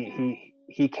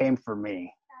came for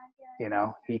me.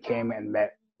 He came and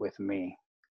met with me.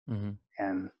 Mhm.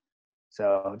 And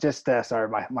so just sorry,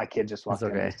 my kid just walked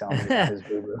That's in. okay. He's telling me about his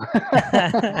boo-boo.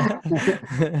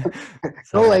 Go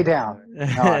So lay down.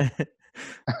 No,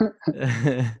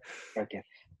 okay.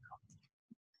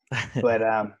 But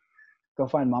go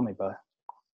find mommy, bud.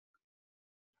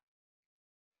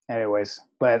 Anyways,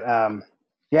 but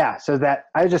yeah, so that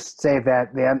I just say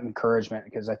that encouragement,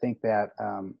 because I think that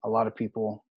a lot of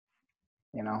people,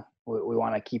 we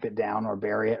want to keep it down or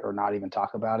bury it or not even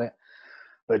talk about it.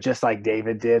 But just like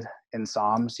David did in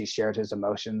Psalms, he shared his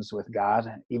emotions with God,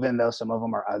 even though some of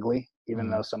them are ugly, even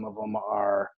though some of them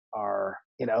are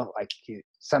like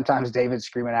sometimes David's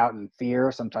screaming out in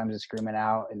fear, sometimes he's screaming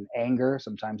out in anger,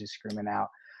 sometimes he's screaming out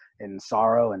in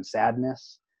sorrow and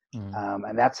sadness.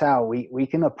 And that's how we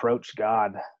can approach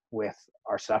God with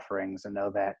our sufferings and know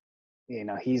that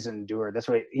he's endured. That's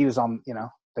why he was on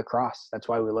the cross. That's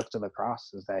why we look to the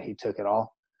cross, is that he took it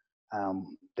all.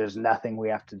 There's nothing we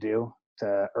have to do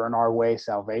to earn our way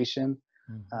salvation.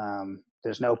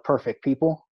 There's no perfect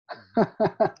people.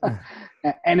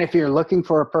 And if you're looking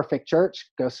for a perfect church,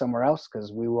 go somewhere else,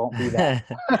 because we won't be that.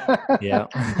 Yeah.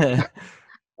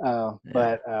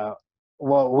 But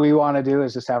what we want to do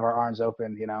is just have our arms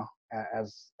open,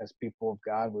 as people of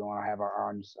God. We want to have our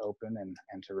arms open and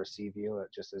to receive you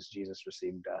just as Jesus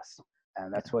received us.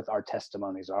 And that's what our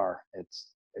testimonies are.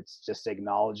 It's just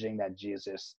acknowledging that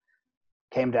Jesus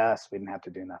came to us. We didn't have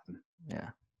to do nothing. Yeah.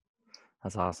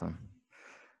 That's awesome.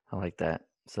 I like that.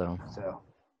 So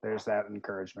there's that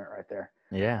encouragement right there.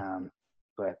 Yeah.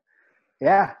 But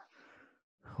yeah.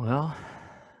 Well,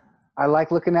 I like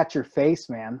looking at your face,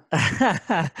 man.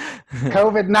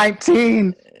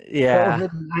 COVID-19. Yeah.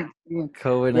 COVID-19.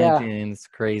 COVID-19 is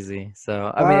crazy.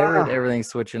 So, I mean, everything's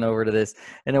switching over to this,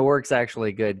 and it works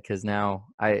actually good because now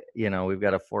we've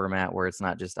got a format where it's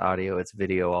not just audio, it's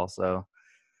video also.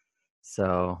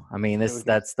 So, I mean,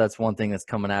 that's one thing that's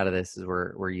coming out of this is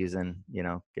we're using,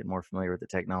 getting more familiar with the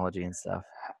technology and stuff.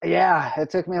 Yeah, it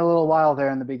took me a little while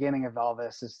there in the beginning of all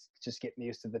this, is just getting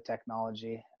used to the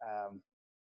technology.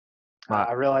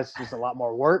 I realized there's a lot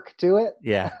more work to it.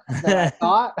 Yeah. Than I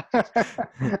thought.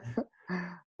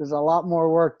 There's a lot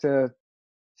more work to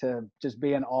just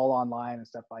being all online and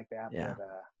stuff like that. Yeah. But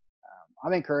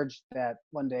I'm encouraged that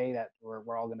one day that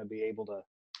we're all going to be able to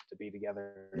be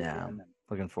together Yeah. again. And,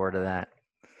 looking forward to that.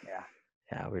 yeah.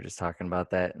 Yeah. We were just talking about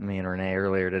that. Me and Renee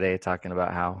earlier today, talking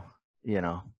about how,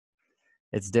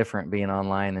 it's different being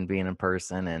online than being in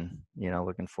person, and,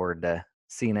 looking forward to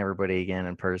seeing everybody again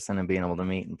in person and being able to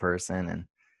meet in person and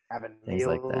Having things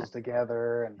like that. meals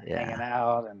together and Yeah. hanging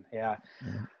out, and Yeah.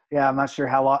 I'm not sure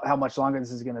how much longer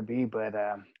this is going to be, but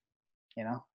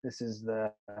this is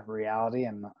the reality,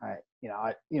 and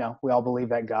we all believe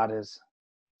that God is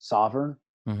sovereign,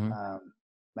 Mm-hmm.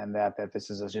 and that this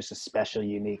is just a special,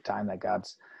 unique time that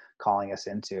God's calling us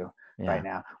into Yeah. right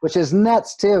now, which is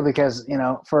nuts too, because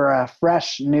for a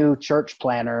fresh new church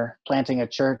planter planting a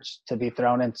church to be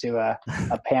thrown into a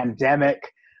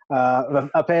pandemic.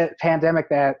 A pandemic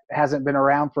that hasn't been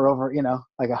around for over,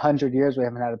 like 100 years. We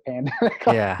haven't had a pandemic.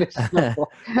 Yeah.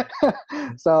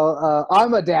 So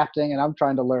I'm adapting and I'm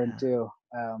trying to learn too.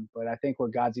 But I think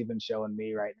what God's even showing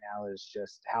me right now is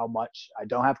just how much I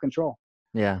don't have control.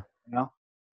 Yeah.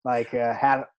 Like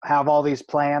have all these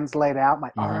plans laid out. I'm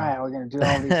like, all Mhm. right, we're going to do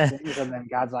all these things. And then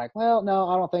God's like, well, no,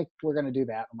 I don't think we're going to do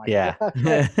that. I'm like, Yeah.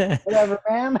 whatever,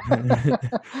 man.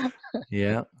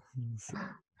 Yeah.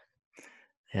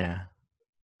 Yeah.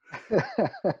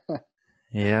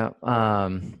 Yeah.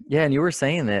 Yeah. And you were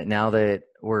saying that now that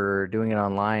we're doing it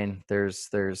online, there's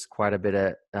quite a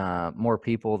bit of more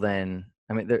people than,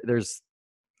 I mean, there's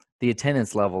the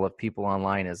attendance level of people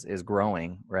online is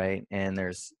growing, right? And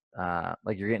there's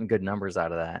like you're getting good numbers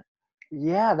out of that.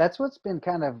 Yeah, that's what's been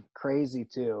kind of crazy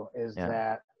too, is Yeah.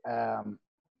 that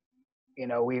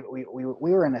we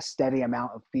were in a steady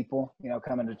amount of people,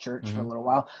 coming to church for a Mhm. little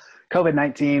while.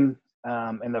 COVID-19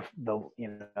 in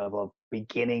the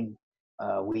beginning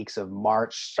weeks of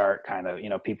March start kind of,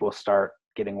 people start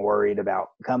getting worried about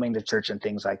coming to church and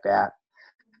things like that.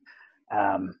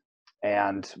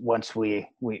 And once we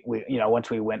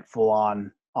went full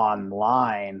on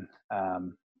online,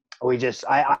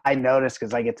 I noticed,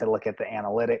 because I get to look at the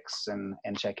analytics and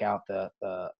check out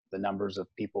the numbers of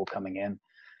people coming in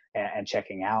and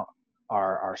checking out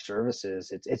our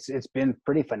services. It's been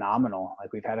pretty phenomenal.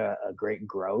 Like, we've had a great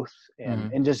growth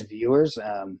in just viewers.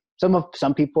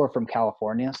 Some people are from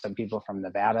California, some people are from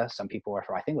Nevada, some people are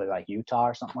from, I think, like Utah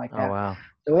or something like that. Oh, wow.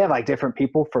 So we have like different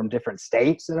people from different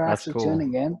states that are That's actually cool.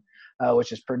 tuning in,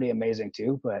 which is pretty amazing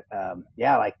too. But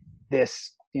like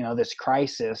this, this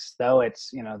crisis, though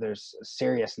it's, there's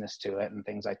seriousness to it and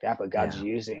things like that, but God's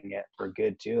using it for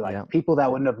good too. Like, people that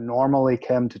wouldn't have normally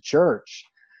come to church,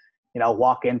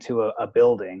 walk into a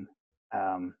building,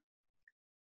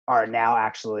 are now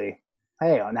actually,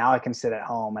 hey, now I can sit at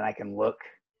home and I can look,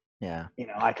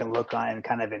 I can look on and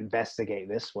kind of investigate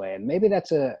this way. And maybe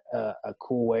that's a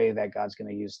cool way that God's going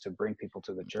to use to bring people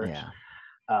to the church.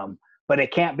 But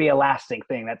it can't be a lasting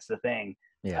thing. That's the thing.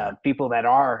 People that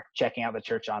are checking out the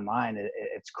church online,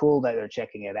 it's cool that they're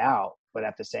checking it out, but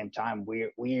at the same time,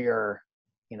 we are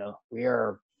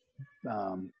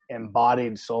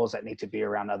embodied souls that need to be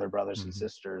around other brothers and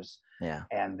sisters.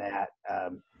 And that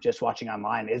just watching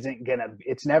online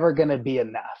it's never gonna be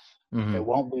enough. It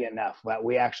won't be enough, but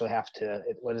we actually have to,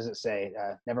 what does it say?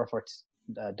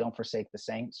 Don't forsake the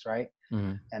saints, right?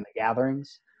 And the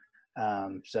gatherings.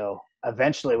 So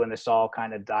eventually, when this all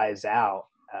kind of dies out,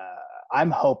 I'm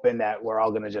hoping that we're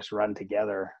all going to just run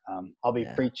together. I'll be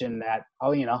preaching that.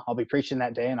 I'll be preaching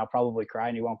that day, and I'll probably cry,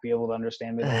 and you won't be able to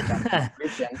understand me the whole time I'm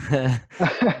preaching.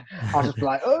 I'll just be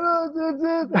like,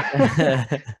 oh,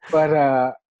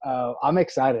 but I'm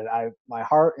excited. My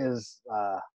heart is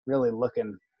really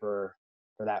looking for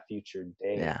that future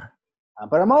day.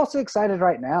 But I'm also excited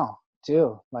right now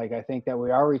too. Like, I think that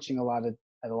we are reaching a lot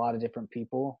of different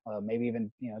people, maybe even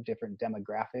different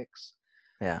demographics.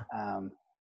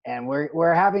 And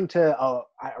we're having to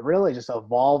really just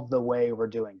evolve the way we're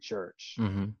doing church.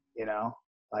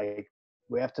 Like,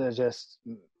 we have to just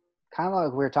kind of,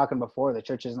 like we were talking before, the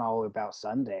church isn't all about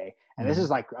Sunday, and this is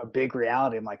like a big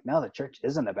reality. I'm like, no, the church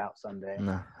isn't about Sunday.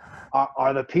 No.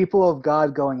 Are the people of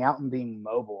God going out and being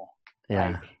mobile?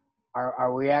 Like,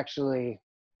 are we actually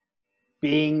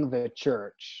being the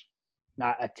church,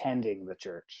 not attending the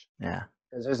church?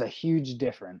 Because there's a huge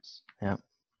difference.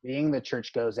 Being the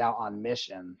church goes out on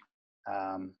mission,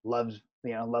 love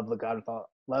God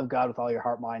with all your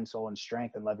heart, mind, soul, and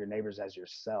strength, and love your neighbors as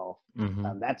yourself.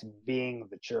 That's being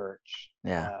the church.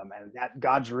 And that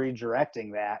God's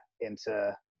redirecting that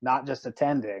into not just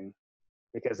attending,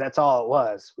 because that's all it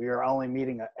was. We were only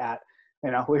meeting at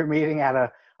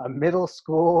a middle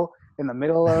school in the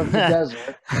middle of the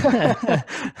desert.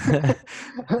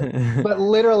 But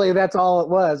literally, that's all it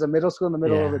was, a middle school in the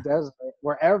middle of the desert.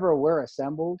 Wherever we're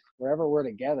assembled, wherever we're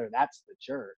together, that's the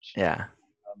church.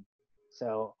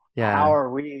 So Yeah. how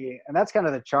are we, and that's kind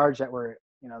of the charge that we're,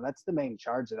 that's the main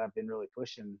charge that I've been really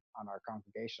pushing on our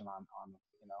congregation, on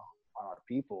our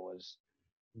people, is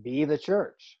be the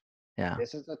church. Yeah.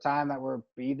 This is the time that we're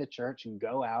be the church and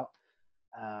go out,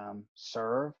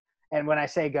 serve. And when I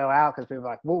say go out, because people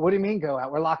are like, well, what do you mean go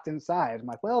out? We're locked inside. I'm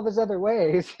like, well, there's other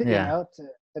ways, Yeah.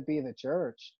 to be the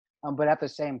church. But at the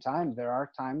same time, there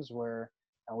are times where,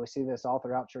 and we see this all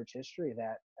throughout church history,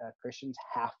 that Christians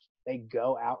they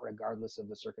go out regardless of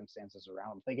the circumstances around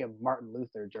them. Think of Martin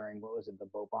Luther during, what was it, the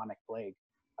bubonic plague.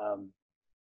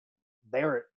 They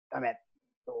were, I mean,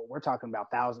 we're talking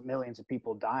about millions of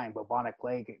people dying, bubonic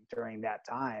plague during that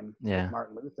time with Yeah.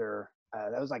 Martin Luther.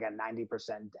 That was like a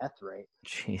 90% death rate.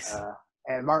 Jeez.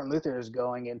 And Martin Luther is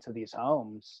going into these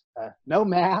homes, no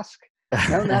mask,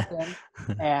 no nothing.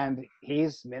 And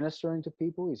he's ministering to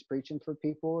people, he's preaching for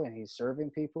people, and he's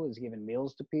serving people, he's giving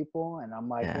meals to people. And I'm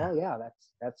like, Yeah. well, yeah,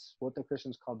 that's what the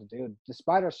Christian's called to do.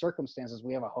 Despite our circumstances,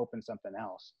 we have a hope in something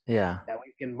else. Yeah. That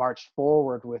we can march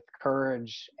forward with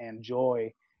courage and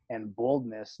joy and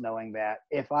boldness, knowing that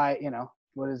if I,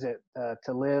 what is it,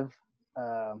 to live,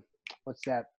 what's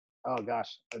that? Oh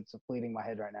gosh, it's fleeting my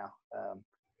head right now.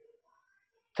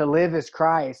 To live is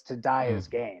Christ, to die is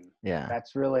gain. Yeah.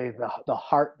 That's really the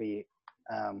heartbeat.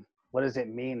 What does it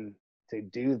mean to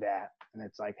do that? And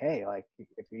it's like, hey, like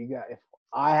if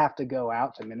I have to go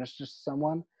out to minister to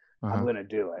someone, I'm going to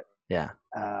do it. Yeah.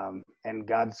 And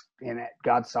God's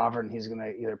sovereign. He's going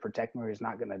to either protect me or he's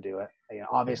not going to do it.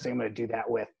 Obviously I'm going to do that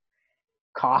with,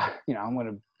 I'm going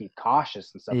to be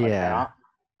cautious and stuff like that.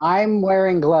 I'm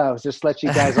wearing gloves, just to let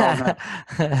you guys all know.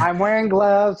 I'm wearing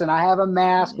gloves and I have a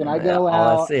mask and I go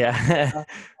out.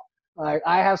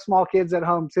 I have small kids at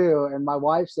home too, and my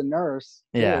wife's a nurse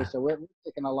too, Yeah. so we're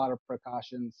taking a lot of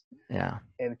precautions. Yeah.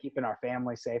 And keeping our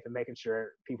family safe and making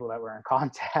sure people that we're in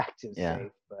contact is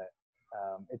safe. But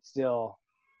it's still,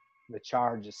 the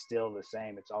charge is still the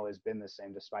same. It's always been the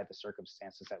same, despite the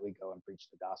circumstances, that we go and preach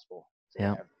the gospel.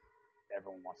 So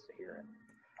everyone wants to hear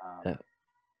it.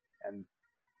 And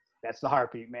that's the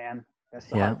heartbeat, man. That's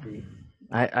the heartbeat.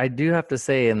 I do have to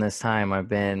say, in this time, I've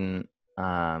been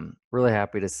really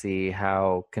happy to see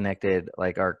how connected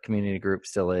like our community group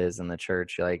still is in the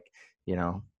church. Like,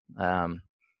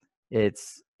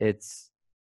 it's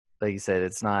like you said,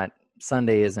 it's not,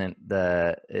 Sunday isn't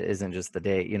just the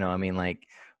day, I mean, like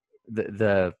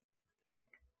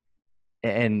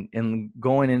and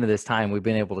going into this time, we've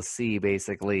been able to see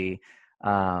basically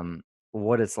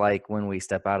what it's like when we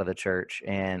step out of the church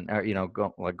and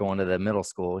going to the middle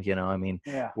school. I mean,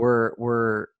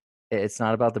 we're it's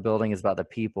not about the building, it's about the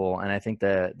people. And I think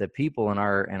the people in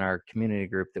our community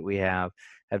group that we have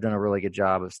done a really good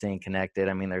job of staying connected.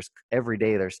 I mean, every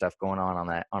day there's stuff going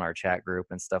on our chat group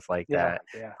and stuff like that,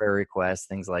 prayer requests,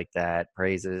 things like that,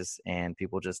 praises, and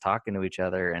people just talking to each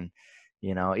other. And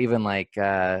even like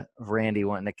Randy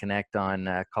wanting to connect on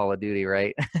Call of Duty,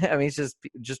 right? I mean, it's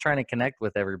just trying to connect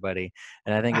with everybody.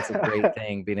 And I think it's a great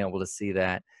thing being able to see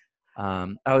that.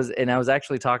 I was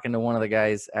actually talking to one of the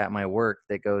guys at my work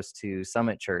that goes to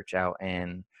Summit Church out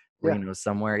in Reno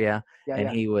somewhere. And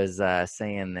he was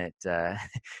saying that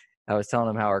I was telling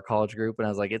him how our college group, and I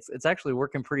was like, it's actually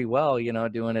working pretty well,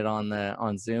 doing it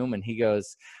on Zoom. And he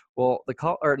goes, well, the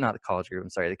college group, I'm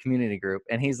sorry, the community group.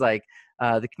 And he's like,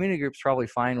 the community group's probably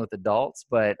fine with adults,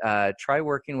 but try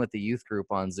working with the youth group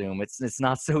on Zoom. It's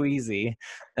not so easy.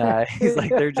 He's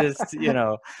like, they're just,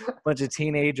 a bunch of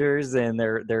teenagers, and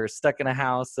they're stuck in a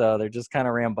house. So they're just kind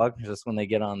of rambunctious when they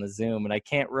get on the Zoom, and I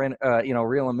can't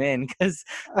reel them in because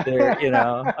they're,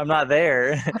 I'm not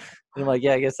there. And I'm like,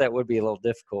 yeah, I guess that would be a little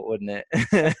difficult, wouldn't it?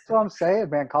 That's what I'm saying,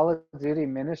 man. Call of Duty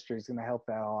Ministry is going to help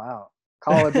that all out.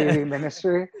 Call of Duty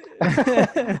Ministry,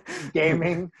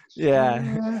 gaming,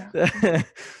 game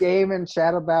and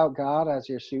chat about God as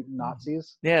you're shooting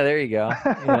Nazis. Yeah, there you go.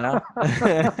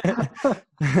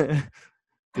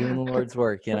 Doing the Lord's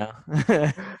work, doing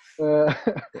the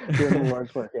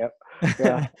Lord's work. Yep.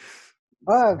 Yeah.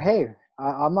 Hey,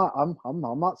 I'm not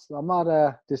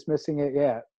dismissing it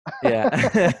yet. Yeah,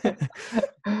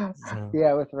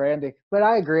 with Randy. But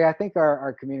I agree. I think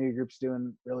our community group's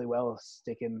doing really well,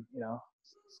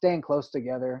 staying close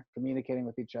together, communicating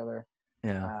with each other,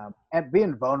 and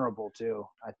being vulnerable too.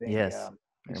 I think,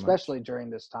 especially during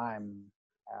this time.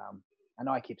 I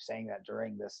know I keep saying that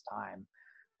during this time.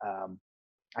 I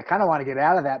kind of want to get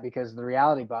out of that, because the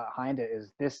reality behind it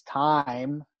is this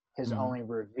time has only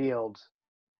revealed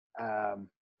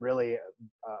really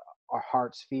our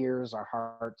heart's fears, our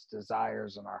heart's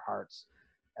desires, and our heart's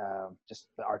just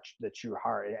the true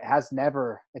heart.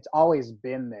 It's always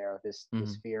been there, this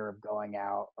fear of going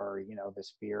out, or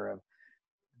this fear of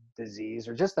disease,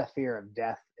 or just a fear of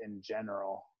death in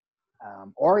general,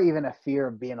 or even a fear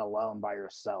of being alone by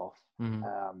yourself.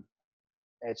 Mm-hmm.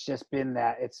 It's just been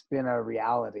that, it's been a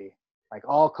reality. Like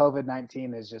all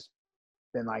COVID-19 has just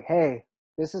been like, hey,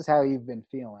 this is how you've been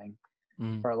feeling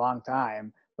Mm-hmm. for a long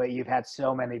time, but you've had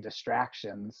so many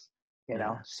distractions,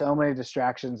 Yeah. so many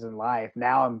distractions in life.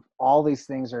 Now all these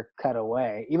things are cut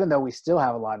away, even though we still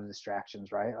have a lot of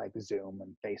distractions, right? Like Zoom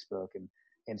and Facebook and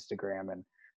Instagram and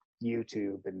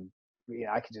YouTube, and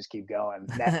I could just keep going.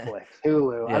 Netflix,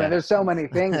 Hulu. I mean, Yeah. there's so many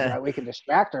things, right, we can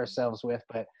distract ourselves with,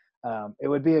 but it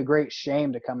would be a great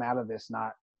shame to come out of this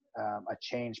not a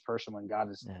changed person, when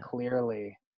God is Yeah.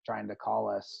 clearly trying to call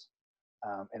us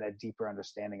in a deeper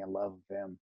understanding and love of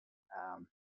Him.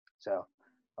 So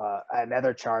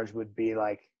another charge would be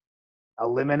like,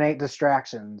 eliminate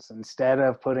distractions. Instead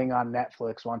of putting on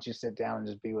Netflix, why don't you sit down and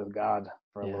just be with God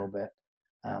for a Yeah. little bit?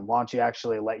 Yeah. Why don't you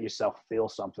actually let yourself feel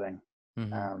something?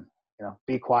 Mm-hmm.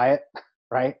 Be quiet,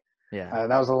 right? Yeah.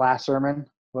 That was the last sermon.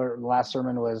 The last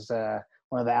sermon was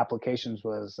one of the applications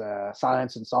was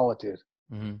silence and solitude,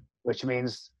 Mm-hmm. which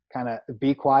means kind of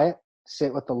be quiet,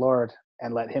 sit with the Lord,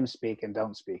 and let Him speak and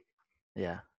don't speak.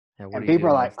 Yeah. Yeah. What And do you do people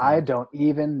are in like, those I times? don't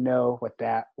even know what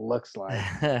that looks like,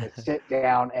 to sit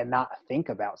down and not think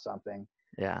about something.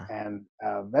 Yeah. And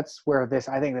that's where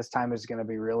I think this time is going to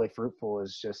be really fruitful,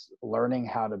 is just learning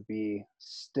how to be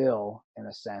still, in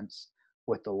a sense,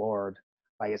 with the Lord.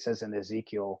 Like it says in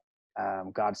Ezekiel,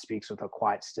 God speaks with a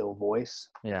quiet, still voice.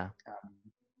 Yeah.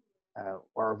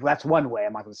 Or that's one way.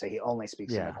 I'm not going to say He only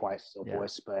speaks in a Yeah. quiet, still Yeah.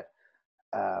 voice, but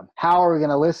how are we going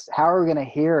to listen? How are we going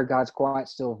to hear God's quiet,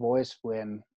 still voice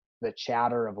when the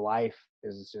chatter of life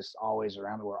is just always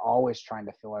around? We're always trying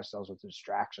to fill ourselves with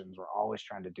distractions. We're always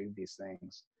trying to do these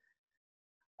things.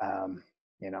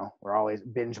 We're always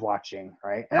binge watching,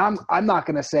 right? And I'm not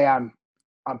going to say I'm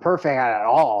perfect at it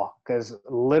all, because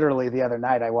literally the other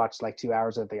night I watched like 2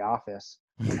 hours of The Office.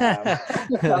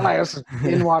 I just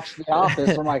binge watched The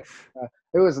Office. I'm like,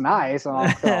 it was nice. I'm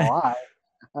not gonna lie.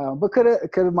 But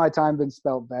could my time been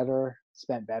spent better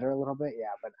a little bit?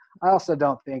 Yeah, but I also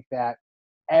don't think that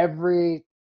every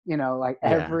Yeah.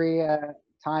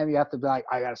 time you have to be like,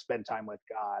 I got to spend time with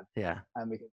God. Yeah.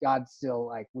 Because God's still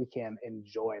like, we can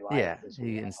enjoy life Yeah. as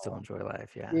You can still well. enjoy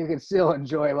life. Yeah. You can still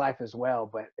enjoy life as well,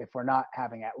 but if we're not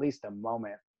having at least a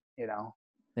moment,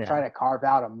 Yeah. try to carve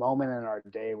out a moment in our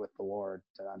day with the Lord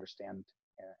to understand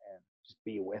and just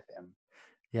be with Him.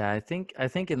 Yeah. I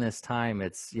think in this time,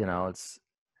 it's, it's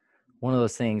one of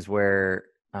those things where,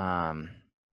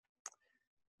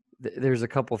 there's a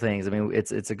couple things. I mean,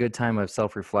 it's a good time of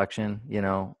self-reflection,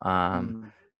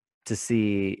 Mm, to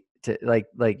see, to like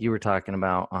you were talking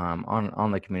about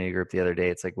on the community group the other day.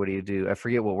 It's like, what do you do? I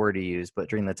forget what word you use, but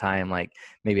during the time, like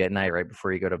maybe at night right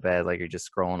before you go to bed, like you're just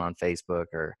scrolling on Facebook,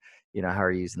 or how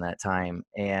are you using that time?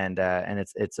 And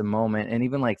it's a moment. And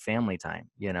even like family time,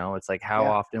 it's like, how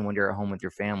yeah, often when you're at home with your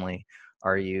family,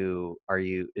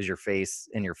 is your face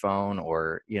in your phone,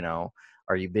 or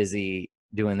are you busy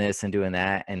doing this and doing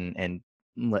that, and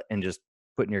just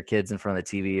putting your kids in front of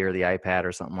the TV or the iPad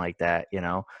or something like that,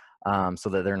 so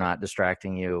that they're not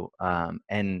distracting you.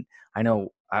 And I know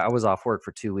I was off work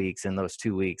for 2 weeks, and those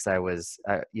 2 weeks I was,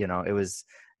 it was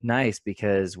nice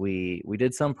because we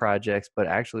did some projects, but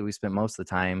actually we spent most of the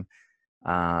time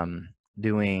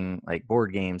doing like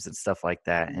board games and stuff like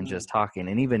that, and mm, just talking.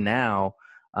 And even now,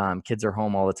 kids are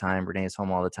home all the time. Renee's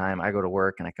home all the time. I go to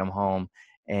work and I come home,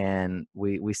 and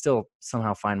we still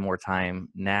somehow find more time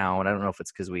now. And I don't know if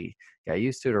it's because we got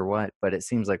used to it or what, but it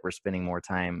seems like we're spending more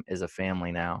time as a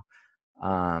family now.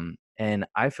 And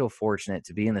I feel fortunate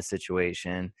to be in this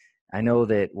situation. I know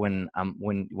that when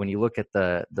you look at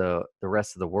the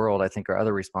rest of the world, I think our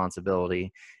other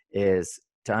responsibility is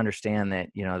to understand that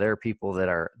there are people that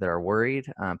are worried,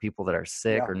 people that are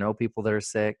sick yeah, or know people that are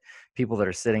sick, people that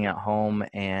are sitting at home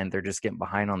and they're just getting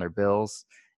behind on their bills,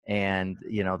 and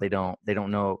they don't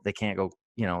know, they can't go,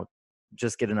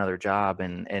 just get another job.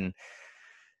 And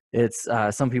it's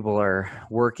some people are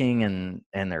working, and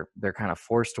they're kind of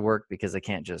forced to work because they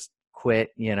can't just quit.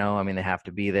 I mean, they have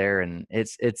to be there, and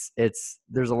it's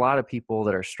there's a lot of people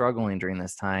that are struggling during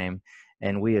this time.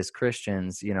 And we as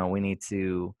Christians, we need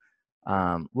to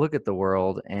look at the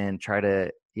world and try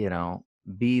to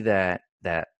be that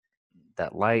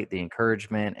light, the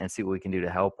encouragement, and see what we can do to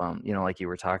help them, like you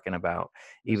were talking about,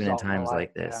 the even in salt and the times light.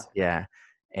 like Yeah, this. Yeah.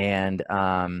 And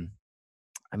I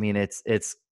mean, it's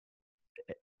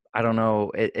I don't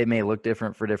know. It may look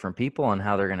different for different people on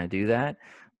how they're going to do that,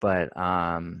 but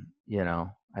I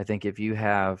think if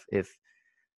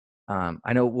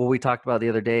I know what we talked about the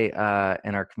other day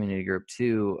in our community group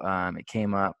too. It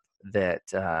came up that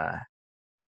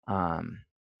um,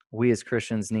 we as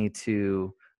Christians need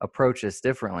to approach this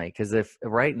differently. Because if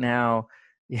right now,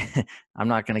 I'm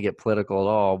not going to get political at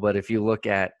all, but if you look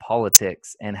at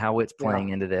politics and how it's Yeah. playing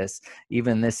into this,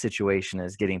 even this situation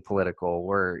is getting political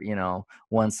where,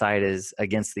 one side is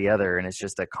against the other, and it's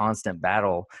just a constant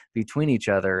battle between each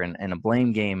other, and a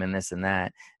blame game and this and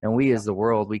that. And we Yeah. as the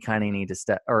world, we kind of need to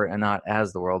step, or not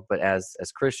as the world, but as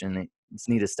Christians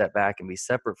need to step back and be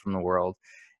separate from the world,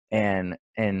 Yep.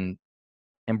 and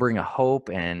bring a hope,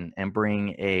 and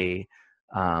bring a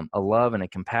love and a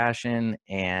compassion,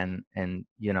 and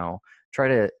try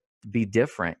to be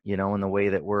different, in the way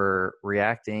that we're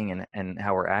reacting, and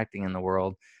how we're acting in the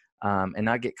world, and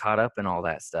not get caught up in all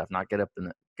that stuff, not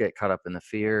get caught up in the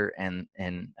fear. And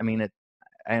I mean,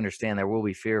 I understand there will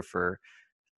be fear for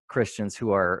Christians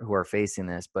who are facing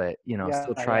this, but Yeah.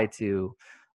 still try Yeah. to,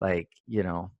 like,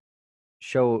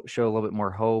 show a little bit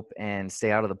more hope, and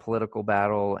stay out of the political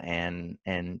battle, and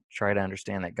try to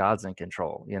understand that God's in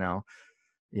control. Yeah.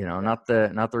 Not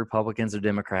the Republicans or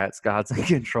Democrats. God's in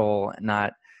control,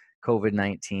 not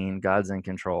COVID-19. God's in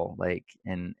control. Like,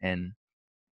 and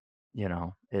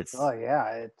it's. Oh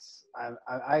yeah,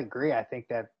 I agree. I think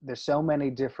that there's so many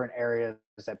different areas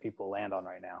that people land on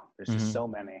right now. There's just Mhm. so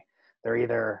many. They're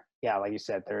either, yeah, like you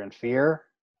said, they're in fear,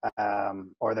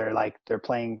 or they're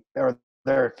playing, or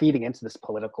they're feeding into this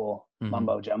political Mhm.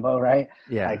 mumbo jumbo, right?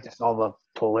 Yeah. Like just all the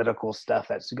political stuff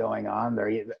that's going on. They're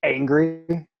either angry,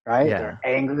 right? They're Yeah.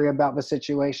 angry about the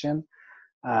situation.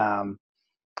 Um,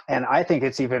 and I think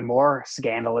it's even more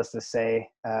scandalous to say,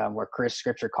 where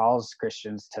Scripture calls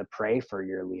Christians to pray for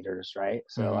your leaders, right?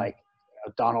 So, Mhm. like,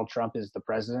 Donald Trump is the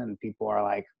president, and people are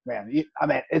like, man, I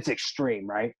mean, it's extreme,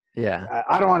 right? Yeah.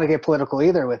 I don't want to get political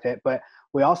either with it, but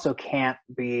we also can't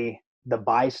be the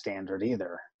bystander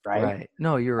either, right? Right.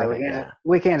 No, you're Like, right. Yeah.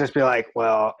 we can't just be like,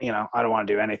 well, I don't want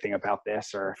to do anything about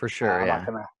this, or For sure. I'm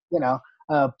not Yeah.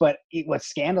 gonna, but what's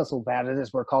scandalous about it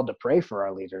is we're called to pray for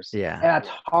our leaders, Yeah. and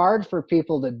it's hard for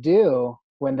people to do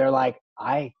when they're like,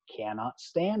 I cannot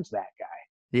stand that guy.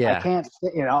 Yeah.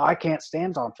 I can't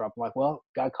stand Donald Trump. I'm like, well,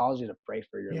 God calls you to pray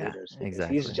for your Yeah. leaders because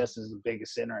he's Exactly. just as big a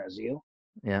sinner as you.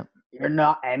 Yeah. You're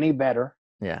not any better,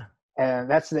 Yeah. and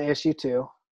that's the issue too.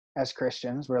 As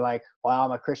Christians, we're like, well,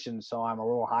 I'm a Christian, so I'm a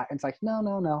little high. It's like, no,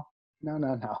 no, no, no,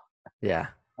 no, no. Yeah.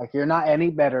 Like, you're not any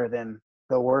better than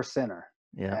the worst sinner,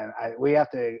 Yeah. and we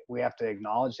have to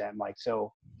acknowledge that. And like,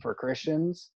 so for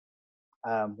Christians,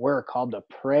 we're called to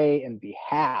pray in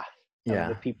behalf of the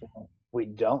Yeah. people we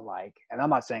don't like. And I'm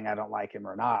not saying I don't like him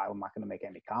or not. I'm not going to make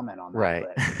any comment on that. Right.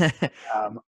 But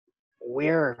um,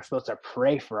 we're supposed to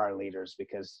pray for our leaders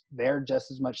because they're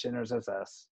just as much sinners as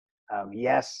us.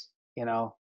 Yes,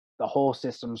 the whole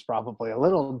system's probably a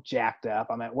little jacked up.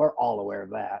 I mean, we're all aware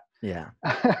of that. Yeah.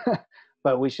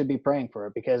 But we should be praying for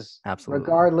it because Absolutely.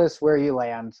 regardless where you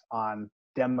land on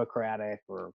Democratic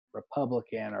or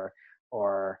Republican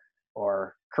or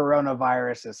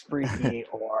coronavirus is freaky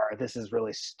or this is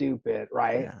really stupid,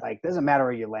 right? Yeah. Like, doesn't matter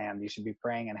where you land. You should be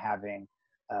praying and having.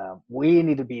 We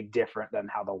need to be different than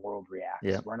how the world reacts.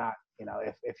 Yeah. We're not,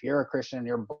 if you're a Christian,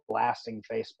 you're blasting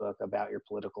Facebook about your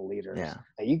political leaders. Yeah.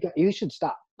 You should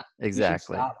stop. You should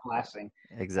Exactly. stop blasting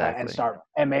Exactly.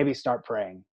 and maybe start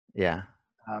praying. Yeah.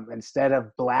 Instead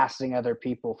of blasting other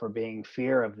people for being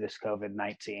fear of this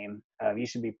COVID-19, you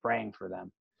should be praying for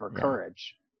them for Yeah.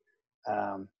 courage.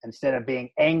 Instead of being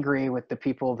angry with the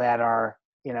people that are,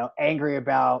 angry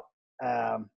about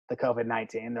the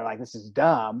COVID-19, they're like, this is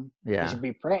dumb. You Yeah. should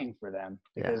be praying for them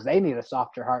because Yeah. they need a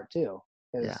softer heart too.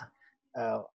 Because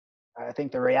Yeah. I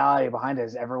think the reality behind it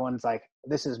is everyone's like,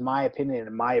 this is my opinion,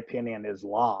 and my opinion is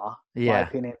law. My Yeah.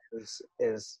 opinion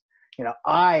is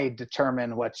I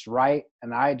determine what's right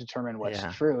and I determine what's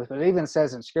Yeah. truth. It even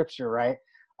says in Scripture, right,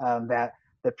 that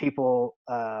the people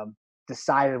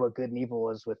decided what good and evil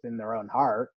is within their own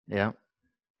heart, Yeah.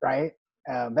 right?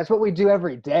 That's what we do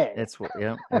every day. It's what.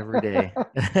 Yeah. Every day.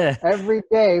 Every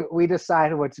day we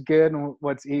decide what's good and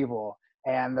what's evil.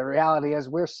 And the reality is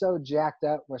we're so jacked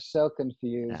up, we're so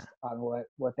confused Yeah. on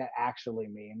what that actually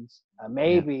means. Yeah.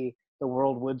 Maybe the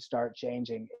world would start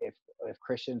changing if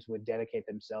Christians would dedicate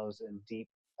themselves in deep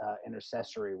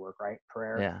intercessory work, right?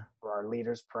 Prayer Yeah. for our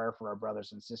leaders, prayer for our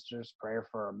brothers and sisters, prayer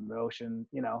for our emotion.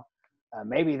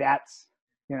 Maybe that's,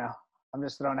 I'm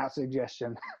just throwing out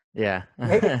suggestion. Yeah.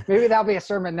 maybe that'll be a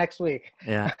sermon next week.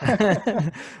 Yeah.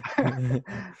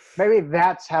 Maybe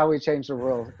that's how we change the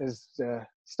world: is to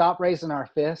stop raising our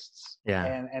fists Yeah.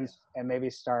 and maybe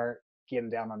start getting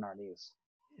down on our knees.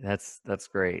 That's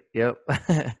great. Yep.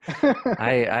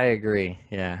 I agree.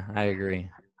 Yeah, I agree.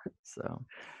 So,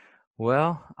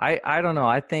 well, I don't know.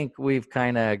 I think we've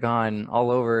kind of gone all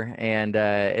over, and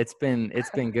it's been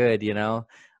good.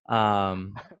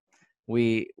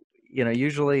 we,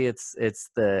 usually it's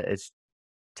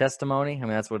testimony. I mean,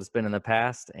 that's what it's been in the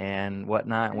past and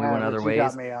whatnot. And we Yeah, went other but you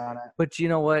got ways. me on it. But you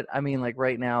know what? I mean, like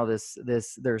right now,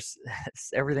 there's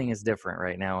everything is different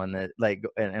right now in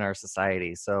in our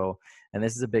society. So, and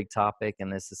this is a big topic,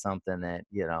 and this is something that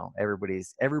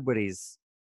everybody's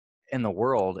in the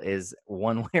world is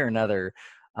one way or another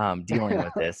dealing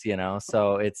with this.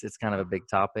 So it's kind of a big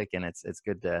topic, and it's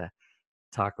good to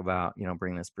talk about,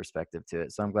 bring this perspective to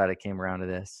it. So I'm glad I came around to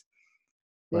this.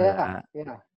 But Yeah,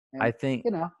 yeah, I and think,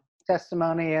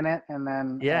 testimony in it, and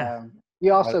then yeah,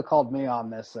 you but also called me on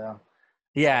this, so I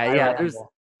yeah.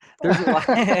 ramble. There's a lot.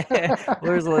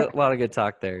 There's a lot of good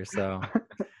talk there. So,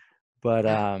 but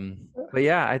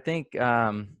yeah, I think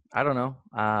I don't know.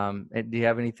 Do you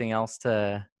have anything else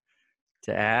to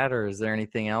add, or is there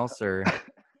anything else, or?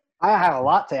 I have a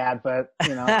lot to add, but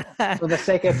for the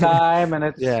sake of time,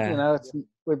 and Yeah,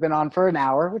 we've been on for an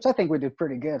hour, which I think we did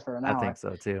pretty good for an I think hour.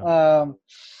 so too. Um,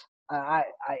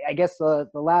 I guess the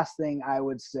last thing I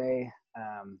would say,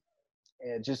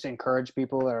 just encourage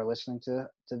people that are listening to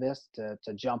this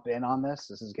to jump in on this.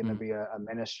 This is going to Mm, be a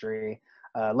ministry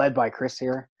led by Chris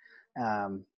here,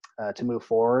 to move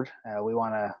forward. We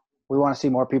want to see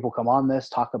more people come on this,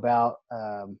 talk about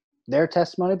their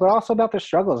testimony, but also about their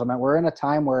struggles. I mean, we're in a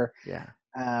time where yeah.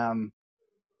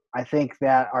 I think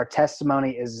that our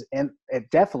testimony it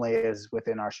definitely is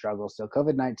within our struggles. So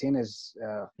COVID-19 is,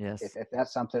 Yes. if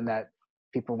that's something that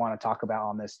people want to talk about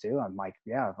on this too, I'm like,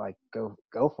 yeah, like go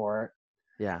for it.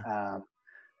 Yeah.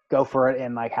 Go for it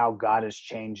in like how God is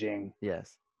changing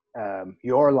Yes.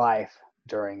 your life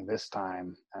during this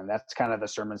time. And that's kind of the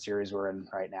sermon series we're in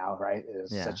right now, right?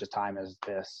 Is Yeah. such a time as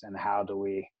this, and how do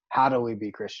we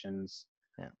be Christians,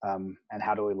 Yeah. and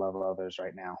how do we love others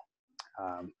right now?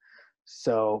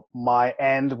 So my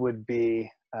end would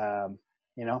be,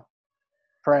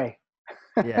 pray.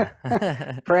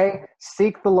 Yeah. Pray,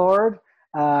 seek the Lord,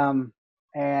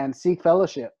 and seek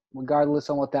fellowship, regardless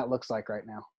on what that looks like right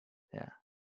now. Yeah.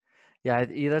 Yeah,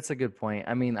 that's a good point.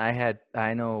 I mean,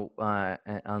 I know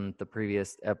on the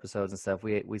previous episodes and stuff,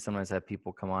 we sometimes have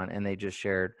people come on and they just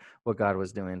shared what God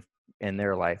was doing in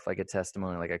their life, like a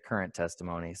testimony, like a current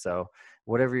testimony. So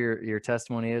whatever your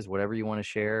testimony is, whatever you want to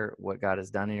share, what God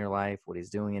has done in your life, what He's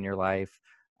doing in your life,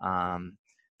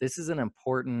 this is an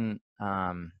important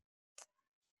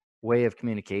way of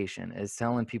communication, is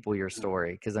telling people your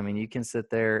story. Because I mean, you can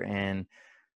sit there and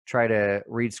try to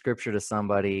read scripture to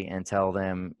somebody and tell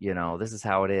them, this is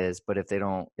how it is. But if they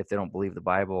don't believe the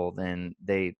Bible, then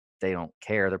they don't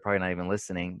care. They're probably not even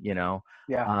listening.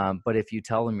 Yeah, But if you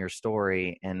tell them your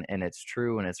story and it's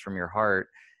true and it's from your heart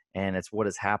and it's what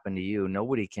has happened to you,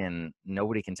 nobody can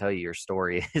tell you your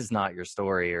story is not your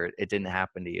story, or it didn't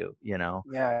happen to you.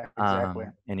 yeah, exactly.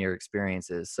 And your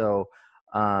experiences. So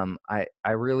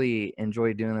I really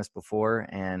enjoyed doing this before,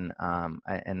 and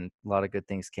and a lot of good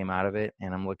things came out of it,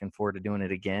 and I'm looking forward to doing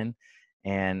it again,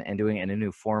 and doing it in a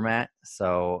new format.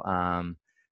 So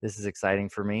this is exciting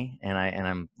for me, and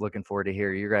I'm looking forward to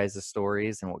hear your guys'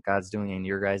 stories and what God's doing in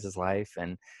your guys' life.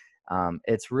 And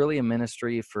it's really a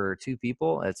ministry for two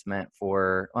people. It's meant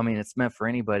for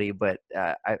anybody, but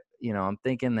I'm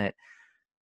thinking that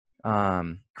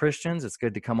Christians, it's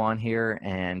good to come on here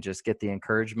and just get the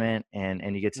encouragement,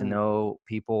 and you get to know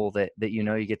people that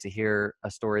you get to hear a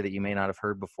story that you may not have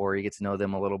heard before. You get to know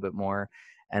them a little bit more,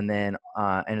 and then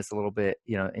and it's a little bit,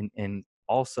 and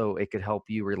also it could help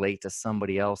you relate to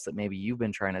somebody else that maybe you've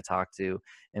been trying to talk to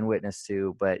and witness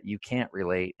to, but you can't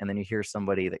relate. And then you hear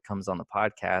somebody that comes on the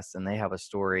podcast and they have a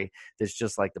story that's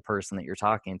just like the person that you're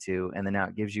talking to, and then now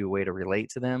it gives you a way to relate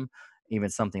to them, even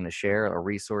something to share, a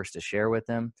resource to share with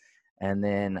them. And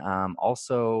then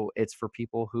also it's for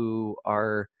people who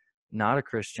are not a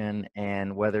Christian,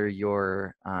 and whether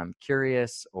you're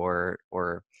curious or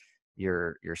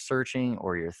you're searching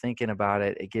or you're thinking about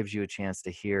it, it gives you a chance to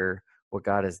hear what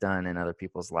God has done in other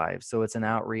people's lives. So it's an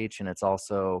outreach, and it's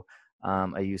also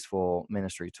a useful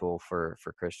ministry tool for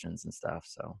Christians and stuff.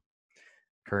 So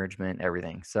encouragement,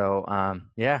 everything. So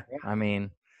yeah, Yeah. I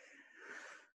mean,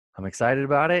 I'm excited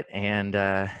about it, and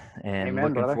Amen,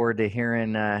 looking brother. forward to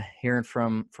hearing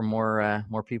from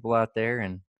more people out there,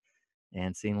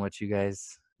 and seeing what you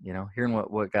guys, hearing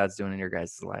what God's doing in your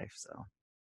guys' life. So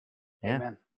yeah.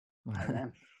 Amen.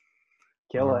 Amen. All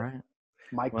Kill it. right.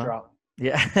 Mic Well, drop.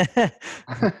 yeah.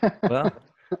 Well,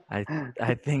 I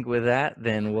think with that,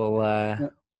 then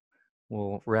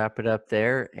we'll wrap it up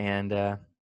there, and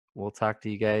we'll talk to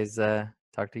you guys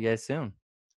soon.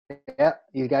 Yeah,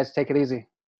 you guys take it easy.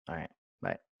 All right.